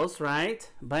it goes, right?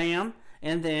 Bam.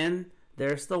 And then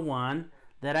there's the one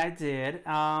that I did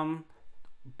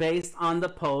based on the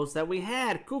pose that we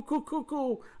had. Cool.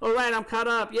 All right, I'm caught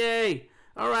up. Yay.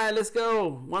 All right, let's go.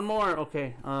 One more.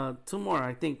 Okay, 2 more.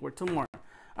 I think we're 2 more.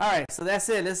 All right, so that's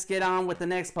it. Let's get on with the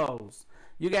next pose.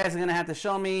 You guys are going to have to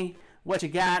show me what you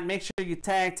got. Make sure you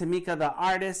tag Tamika the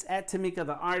Artist at Tamika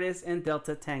the Artist and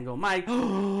Delta Tango Mike.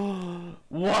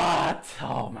 What?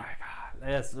 Oh, my God.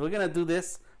 Yes, we're going to do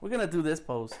this. We're going to do this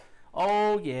pose.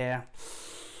 Oh, yeah.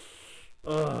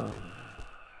 5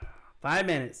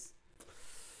 minutes.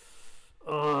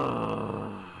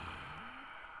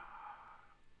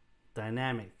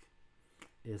 Dynamic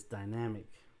is dynamic.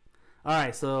 All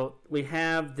right, so we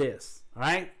have this. All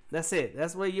right, that's it.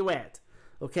 That's where you at.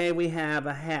 Okay, we have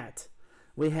a hat.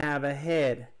 We have a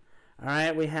head. All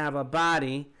right, we have a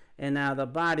body. And now the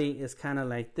body is kind of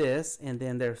like this. And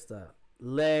then there's the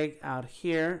leg out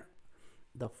here,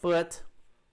 the foot.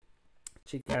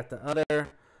 She got the other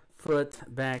foot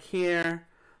back here.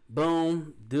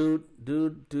 Boom, dude,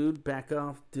 back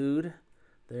off, dude.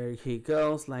 There he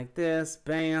goes like this.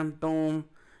 Bam, boom.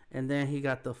 And then he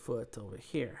got the foot over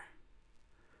here.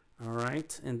 All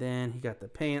right. And then he got the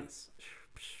pants.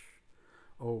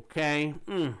 Okay.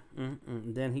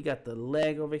 Then he got the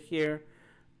leg over here.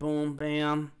 Boom,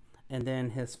 bam. And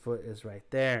then his foot is right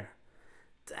there.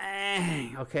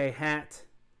 Dang. Okay, hat.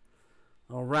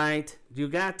 All right. You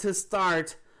got to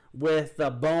start with the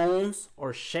bones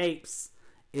or shapes.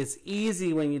 It's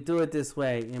easy when you do it this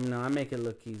way. You know, I make it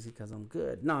look easy because I'm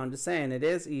good. No, I'm just saying it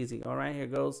is easy. All right, here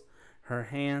goes her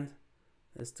hand.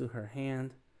 Let's do her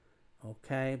hand.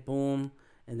 Okay, boom.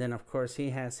 And then, of course,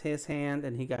 he has his hand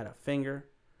and he got a finger.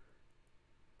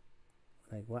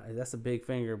 Like, what? That's a big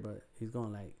finger, but he's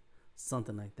going like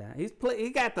something like that. He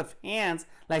got the hands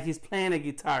like he's playing a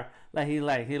guitar. Like he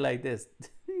like this.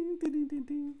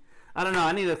 I don't know.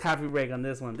 I need a coffee break on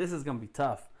this one. This is going to be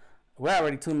tough. We're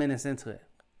already 2 minutes into it.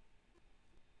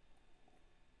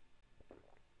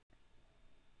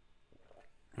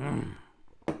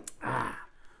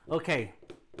 Okay.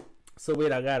 So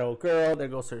wait, I got old girl. There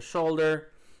goes her shoulder.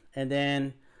 And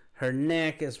then her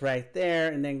neck is right there.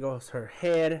 And then goes her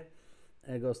head.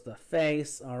 There goes the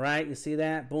face. All right. You see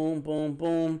that? Boom, boom,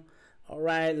 boom. All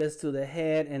right. Let's do the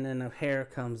head. And then the hair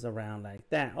comes around like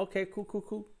that. Okay. Cool, cool,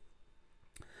 cool.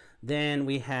 Then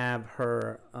we have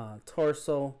her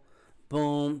torso.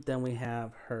 Boom. Then we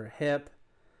have her hip.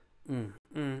 Let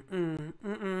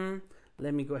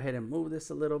me go ahead and move this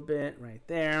a little bit right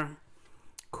there.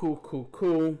 Cool, cool,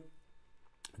 cool.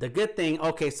 The good thing,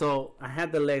 okay, so I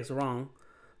had the legs wrong.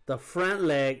 The front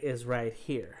leg is right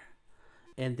here.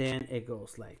 And then it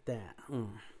goes like that. All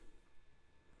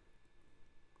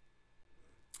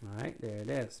right, there it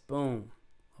is. Boom.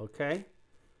 Okay.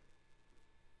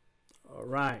 All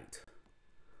right.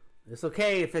 It's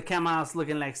okay if it come out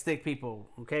looking like stick people.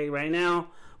 Okay, right now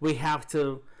we have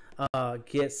to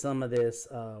get some of this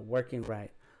working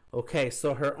right. Okay,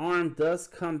 so her arm does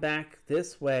come back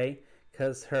this way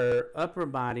because her upper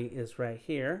body is right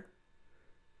here.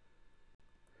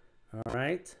 All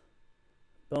right.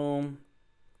 Boom.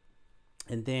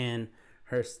 And then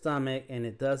her stomach, and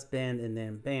it does bend, and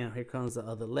then bam, here comes the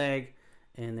other leg,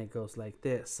 and it goes like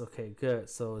this. Okay, good.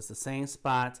 So it's the same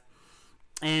spot.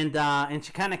 And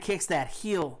she kind of kicks that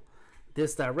heel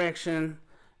this direction.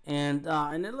 And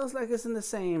it looks like it's in the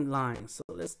same line. So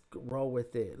let's roll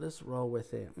with it. Let's roll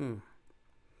with it.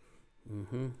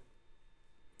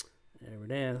 There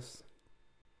it is.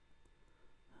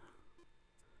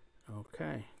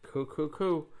 Okay. Cool, cool,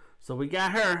 cool. So we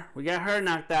got her. We got her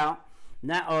knocked out.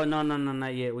 Not, oh, no,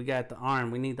 not yet. We got the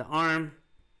arm. We need the arm.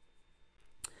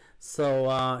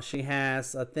 So she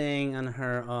has a thing on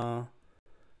her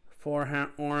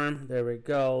forearm. There it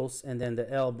goes. And then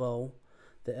the elbow.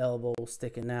 The elbow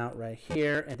sticking out right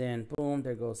here, and then boom,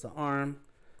 there goes the arm.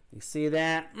 You see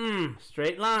that?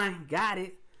 Straight line. Got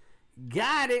it.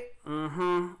 Got it.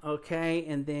 Okay,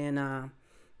 and then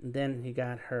he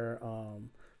got her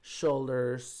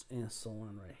shoulders and so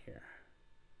on right here.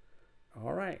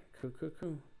 All right, cool, cool,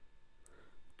 cool.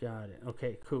 Got it.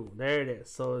 Okay, cool. There it is.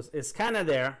 So it's kind of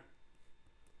there,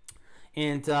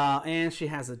 and she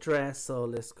has a dress. So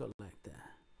let's go like that.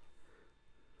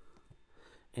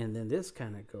 And then this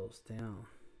kind of goes down.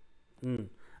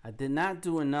 I did not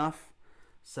do enough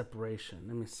separation.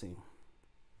 Let me see.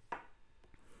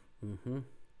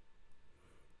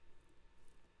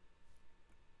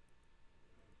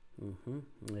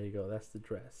 There you go. That's the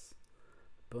dress.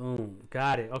 Boom.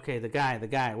 Got it. Okay, the guy.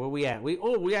 Where we at? We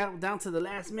got down to the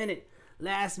last minute.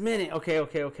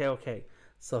 Okay.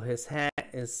 So his hat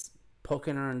is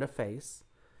poking her in the face.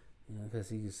 You know, because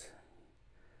he's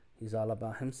all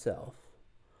about himself.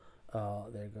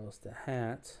 There goes the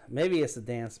hat. Maybe it's a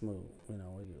dance move, you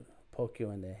know, where you poke you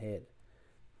in the head.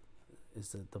 It's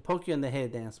the poke you in the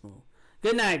head dance move.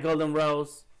 Good night, Golden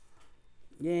Rose.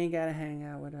 You ain't gotta hang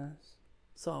out with us.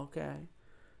 It's okay.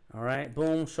 All right,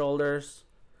 boom, shoulders.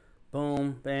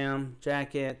 Boom, bam,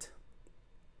 jacket.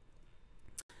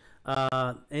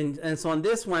 And so on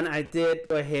this one, I did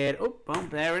go ahead. Oh, boom,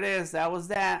 there it is. That was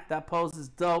that. That pose is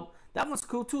dope. That one's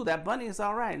cool too. That bunny is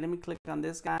all right. Let me click on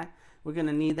this guy. We're going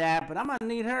to need that, but I'm going to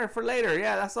need her for later.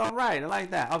 Yeah, that's all right. I like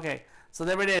that. Okay, so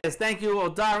there it is. Thank you.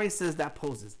 Odari says that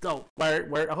pose is dope.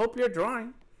 Word. I hope you're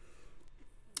drawing.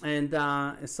 And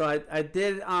so I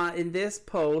did, in this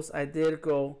pose, I did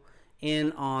go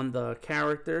in on the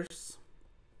characters,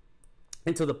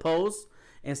 into the pose,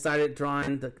 and started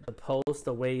drawing the pose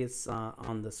the way it's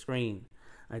on the screen.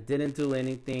 I didn't do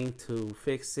anything to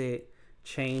fix it,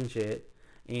 change it.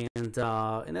 And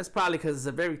that's probably because it's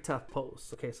a very tough pose.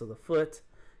 Okay, so the foot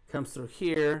comes through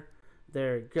here.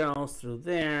 There it goes through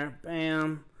there.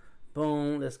 Bam.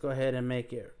 Boom. Let's go ahead and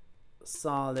make it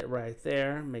solid right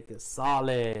there. Make it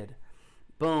solid.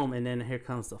 Boom. And then here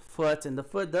comes the foot. And the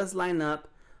foot does line up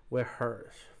with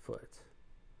her foot.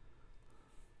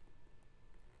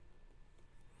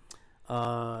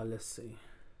 Let's see.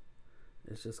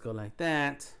 Let's just go like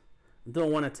that. I'm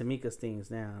doing one of Tamika's things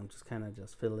now. I'm just kind of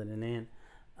just filling it in.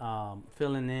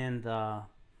 Filling in the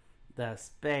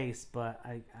space, but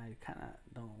I kind of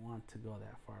don't want to go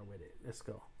that far with it. Let's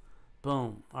go.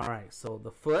 Boom. All right, so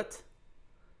the foot.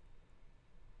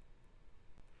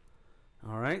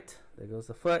 All right, there goes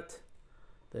the foot.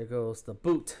 There goes the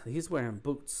boot. He's wearing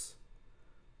boots.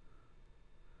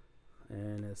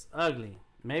 And it's ugly.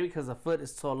 Maybe because the foot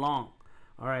is so long.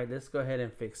 All right, let's go ahead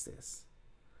and fix this.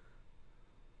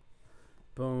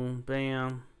 Boom,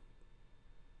 bam.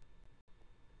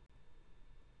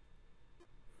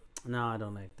 No, I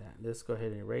don't like that. Let's go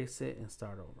ahead and erase it and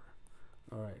start over.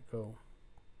 All right, go.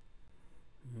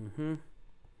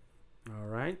 All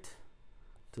right.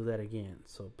 Do that again.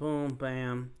 So boom,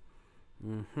 bam.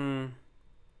 Boom,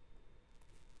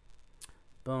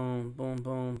 boom,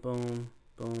 boom, boom,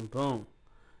 boom, boom.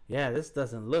 Yeah, this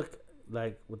doesn't look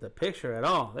like with the picture at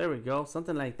all. There we go.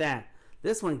 Something like that.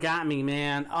 This one got me,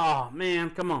 man. Oh, man.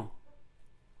 Come on.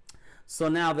 So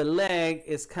now the leg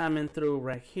is coming through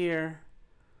right here.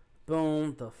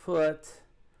 Boom. The foot.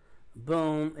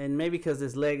 Boom. And maybe because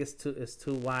this leg is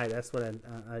too wide. That's what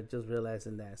I just realized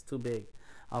in that. It's too big.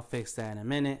 I'll fix that in a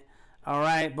minute. All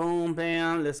right. Boom.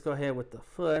 Bam. Let's go ahead with the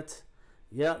foot.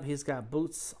 Yep. He's got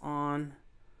boots on.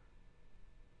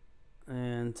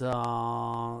 And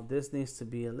this needs to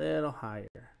be a little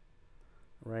higher.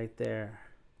 Right there.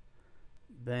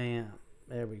 Bam.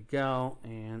 There we go.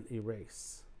 And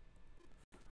erase.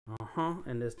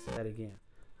 And let's do that again.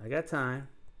 I got time.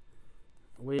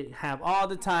 We have all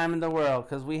the time in the world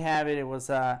because we have it. It was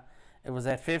at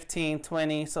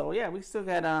 15:20. So yeah, we still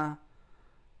got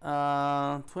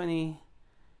 20.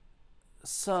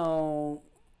 So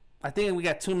I think we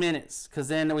got 2 minutes because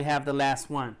then we have the last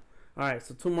one. All right,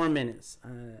 so 2 more minutes.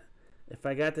 If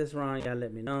I got this wrong, y'all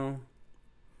let me know.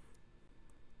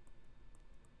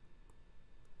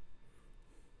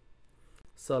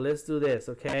 So let's do this,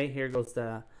 okay? Here goes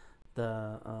the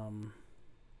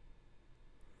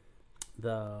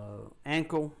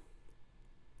ankle.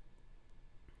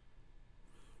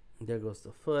 There goes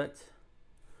the foot.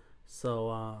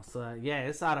 So yeah,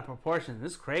 it's out of proportion.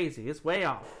 It's crazy. It's way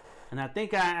off. And I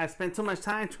think I spent too much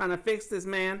time trying to fix this,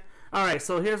 man. All right,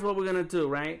 so here's what we're gonna do,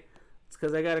 right? It's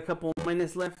because I got a couple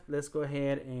minutes left. Let's go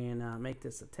ahead and make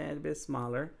this a tad bit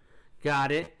smaller.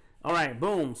 Got it. All right,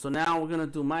 boom. So now we're gonna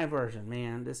do my version,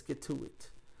 man. Let's get to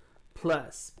it.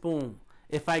 Plus, boom.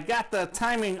 If I got the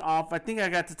timing off, I think I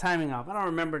got the timing off. I don't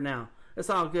remember now. It's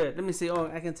all good. Let me see. Oh,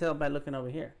 I can tell by looking over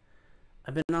here.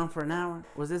 I've been on for an hour.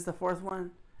 Was this the 4th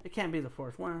one? It can't be the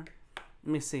 4th one.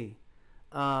 Let me see.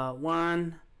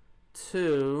 1,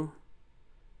 2,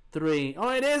 3. Oh,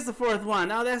 it is the 4th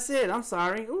one. Oh, that's it. I'm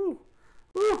sorry. Ooh.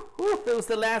 It was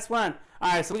the last one.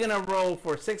 All right, so we're gonna roll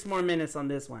for 6 more minutes on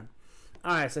this one.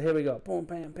 All right, so here we go. Boom,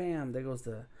 bam, bam. There goes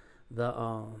the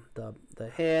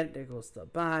head. There goes the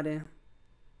body.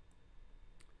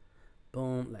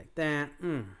 Boom, like that.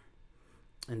 And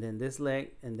then this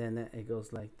leg, and then it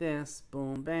goes like this.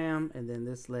 Boom, bam. And then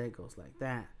this leg goes like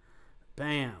that.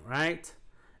 Bam, right?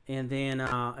 And then,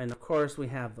 and of course, we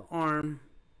have the arm.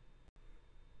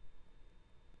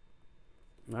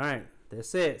 All right,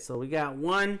 that's it. So we got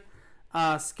one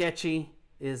sketchy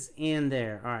is in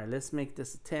there. All right, let's make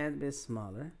this a tad bit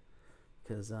smaller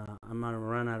because I'm gonna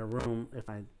run out of room if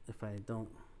I don't.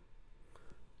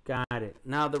 Got it.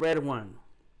 Now the red one,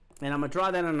 and I'm gonna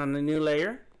draw that on a new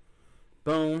layer.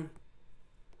 Boom.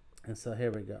 And so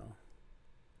here we go.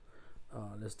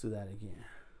 Let's do that again.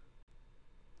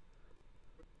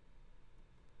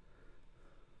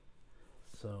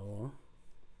 So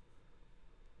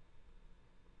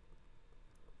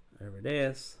there it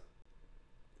is.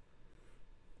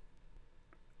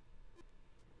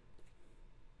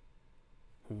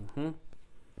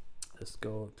 Let's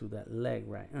go to that leg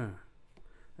right.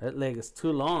 That leg is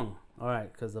too long. All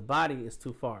right, because the body is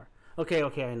too far. Okay,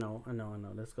 I know.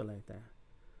 Let's go like that.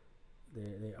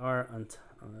 They are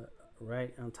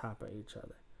right on top of each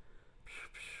other.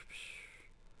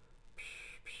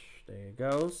 There it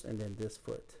goes, and then this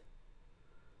foot.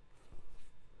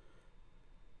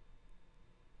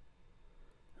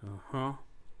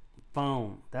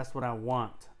 Boom. That's what I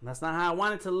want. That's not how I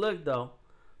want it to look, though,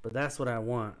 but that's what I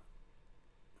want.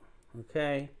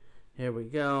 Okay, here we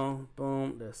go.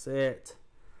 Boom. That's it.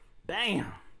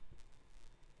 Bam.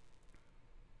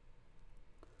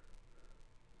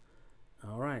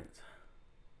 All right.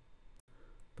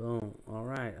 Boom. All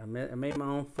right. I made my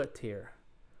own foot here.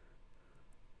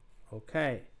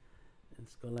 Okay.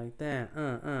 Let's go like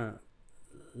that.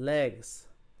 Legs.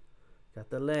 Got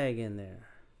the leg in there.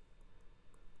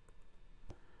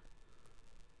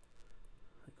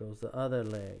 There goes the other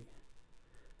leg.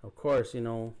 Of course, you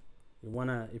know, you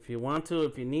wanna, if you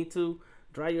need to,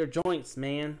 dry your joints,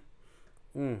 man.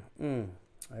 There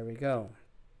we go.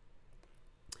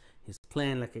 He's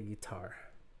playing like a guitar.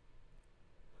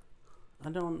 I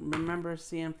don't remember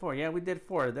seeing 4. Yeah, we did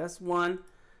 4. That's 1,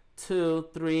 2,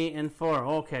 3, and 4.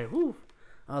 Okay. Whew.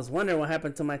 I was wondering what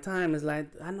happened to my time. It's like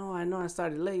I know I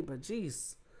started late, but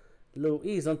geez,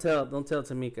 Louise, don't tell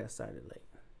Tamika I started late.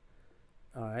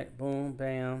 All right. Boom,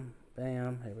 bam,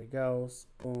 bam. Here we go.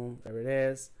 Boom. There it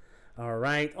is. All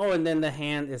right. Oh, and then the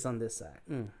hand is on this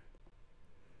side.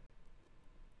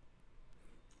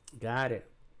 Got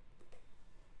it.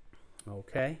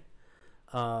 Okay.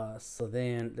 So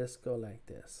then let's go like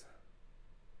this.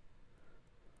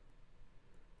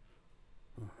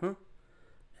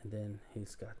 And then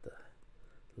he's got the,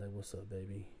 like, what's up,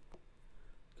 baby?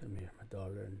 Come here, my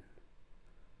darling.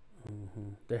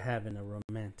 They're having a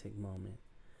romantic moment.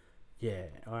 Yeah.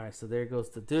 All right. So there goes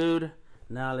the dude.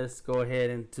 Now let's go ahead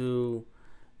and do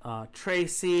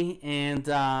Tracy, and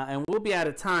we'll be out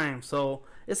of time. So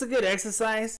it's a good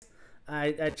exercise.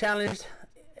 I challenged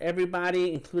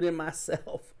everybody, including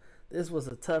myself. This was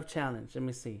a tough challenge. Let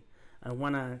me see. I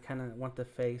want the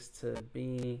face to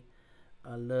be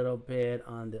a little bit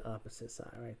on the opposite side,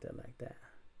 right there, like that.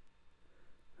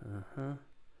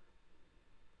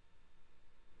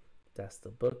 That's the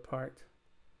book part.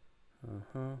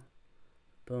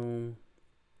 Boom.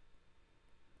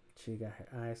 She got her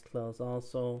eyes closed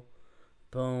also.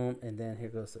 Boom. And then here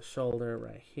goes the shoulder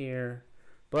right here.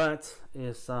 But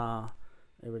it's there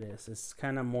it is. It's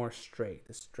kind of more straight.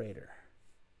 It's straighter.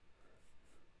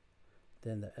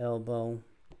 Then the elbow.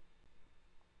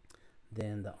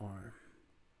 Then the arm.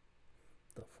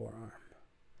 The forearm.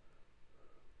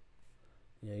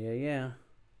 Yeah.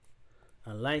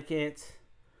 I like it.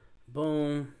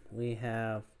 Boom. We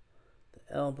have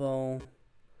the elbow,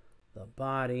 the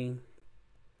body,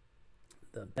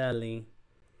 the belly.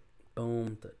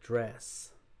 Boom. The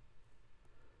dress.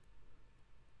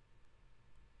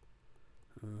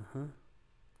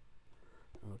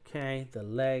 Okay, the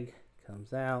leg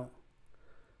comes out,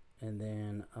 and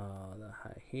then the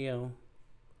high heel.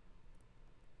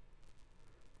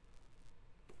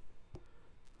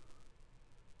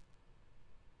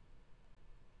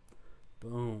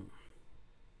 Boom.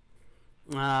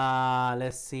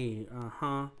 Let's see.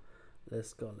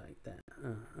 Let's go like that.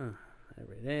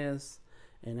 There it is.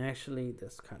 And actually,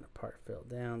 this kind of part fell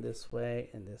down this way,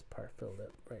 and this part filled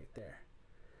up right there.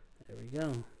 There we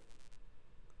go.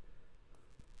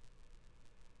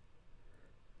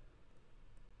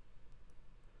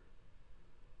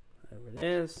 There it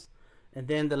is. And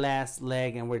then the last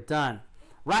leg, and we're done.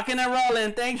 Rocking and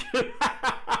rolling. Thank you.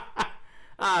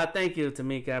 Thank you,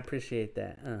 Tamika. I appreciate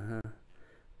that.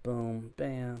 Boom,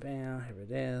 bam, bam. Here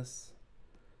it is.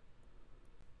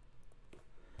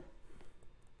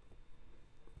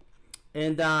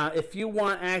 And if you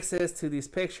want access to these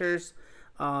pictures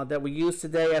that we use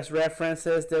today as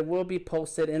references, that will be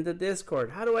posted in the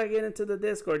Discord. How do I get into the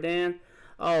Discord, Dan?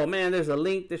 Oh man, there's a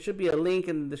link. There should be a link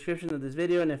in the description of this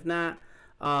video, and if not,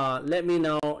 let me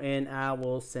know and I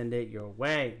will send it your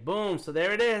way. Boom. So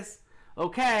there it is.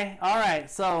 Okay. All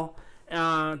right. So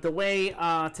the way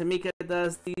Tamika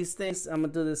does these things, I'm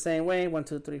gonna do the same way. 1,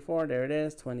 2, 3, 4. There it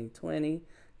is. 2020.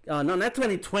 No, not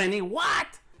 2020.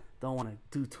 What? Don't want to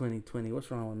do 2020. What's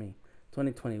wrong with me?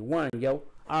 2021, yo.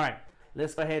 All right.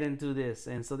 Let's go ahead and do this.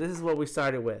 And so this is what we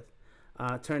started with.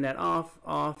 Turn that off,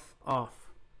 off,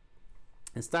 off.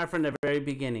 And start from the very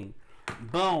beginning.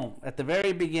 Boom. At the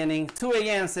very beginning. 2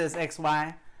 a.m. says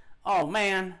XY. Oh,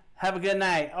 man. Have a good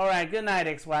night. All right. Good night,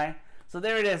 XY. So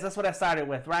there it is. That's what I started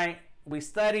with, right? We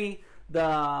study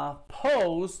the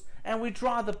pose and we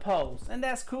draw the pose. And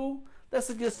that's cool. That's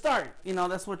a good start. You know,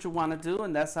 that's what you want to do.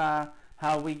 And that's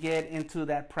how we get into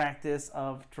that practice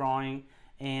of drawing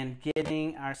and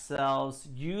getting ourselves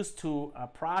used to a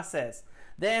process.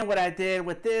 Then what I did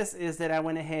with this is that I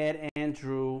went ahead and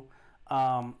drew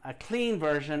a clean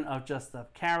version of just the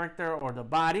character or the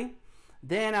body.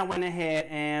 Then I went ahead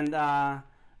and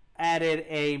added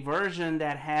a version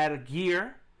that had a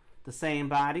gear, the same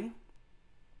body.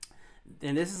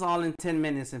 And this is all in 10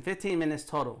 minutes and 15 minutes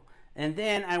total. And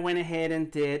then I went ahead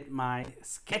and did my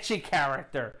sketchy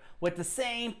character with the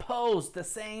same pose,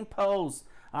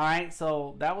 All right,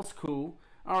 so that was cool.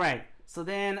 All right, so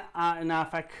then now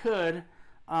if I could,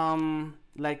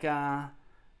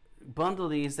 bundle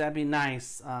these, that'd be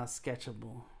nice,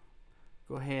 sketchable.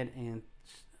 go ahead and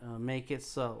make it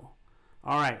so.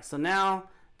 All right, so now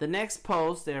the next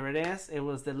post, there it is. It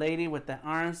was the lady with the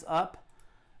arms up.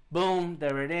 Boom,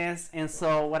 there it is. And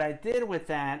so what I did with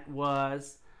that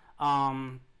was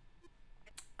I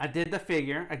did the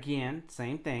figure again,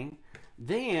 same thing.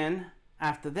 Then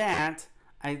after that,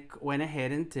 I went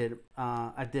ahead and did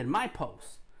I did my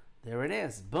pose. There it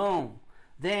is. Boom.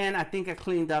 Then I think I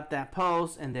cleaned up that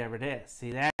pose, and there it is.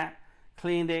 See that?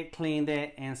 Cleaned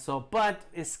it, and so, but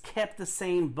it's kept the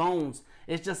same bones.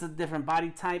 It's just a different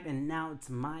body type, and now it's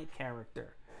my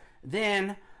character.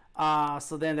 Then,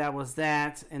 so then that was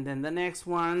that, and then the next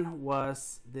one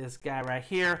was this guy right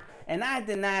here, and I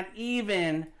did not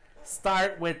even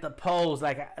start with the pose,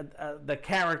 like the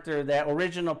character, that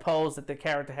original pose that the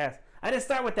character has. I didn't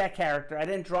start with that character. I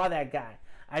didn't draw that guy.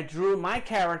 I drew my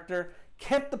character,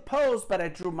 kept the pose, but I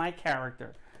drew my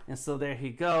character. And so there he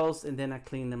goes, and then I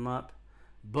cleaned him up.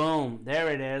 Boom, there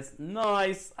it is.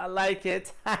 Nice, I like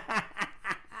it.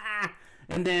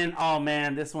 And then, oh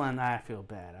man, this one, I feel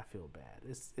bad.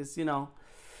 It's you know,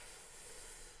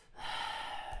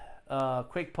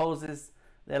 quick poses.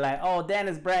 They're like, oh, Dan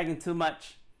is bragging too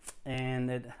much.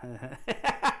 And it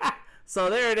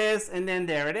so there it is, and then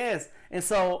there it is. And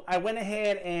so I went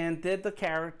ahead and did the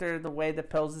character the way the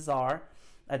poses are.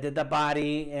 I did the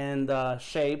body and the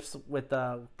shapes with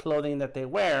the clothing that they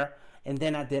wear, and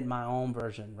then I did my own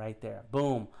version right there.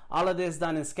 Boom. All of this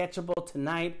done in Sketchable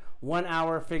tonight. 1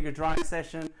 hour figure drawing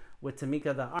session with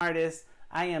Tamika the artist.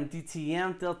 I am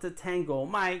DTM, Delta Tango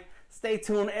Mike. Stay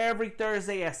tuned every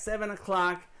Thursday at 7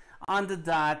 o'clock on the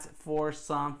dot for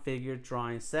some figure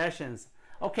drawing sessions.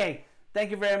 Okay,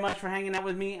 thank you very much for hanging out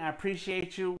with me. I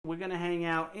appreciate you. We're going to hang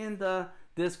out in the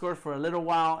Discord for a little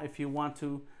while. If you want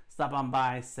to stop on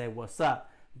by, say what's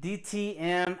up.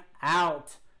 DTM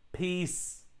out.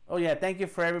 Peace. Oh yeah, thank you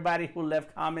for everybody who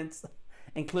left comments,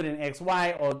 including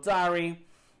XY, Odari,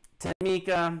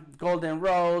 Tamika, Golden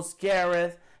Rose,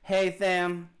 Gareth,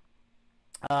 Haytham,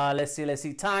 let's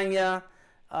see, Tanya,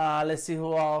 let's see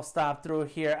who all stopped through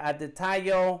here.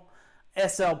 Adetayo,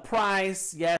 SL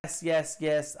Price,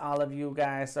 yes, all of you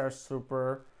guys are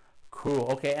super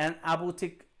cool. Okay, and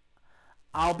Albit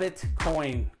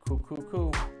Coin,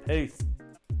 cool. Peace.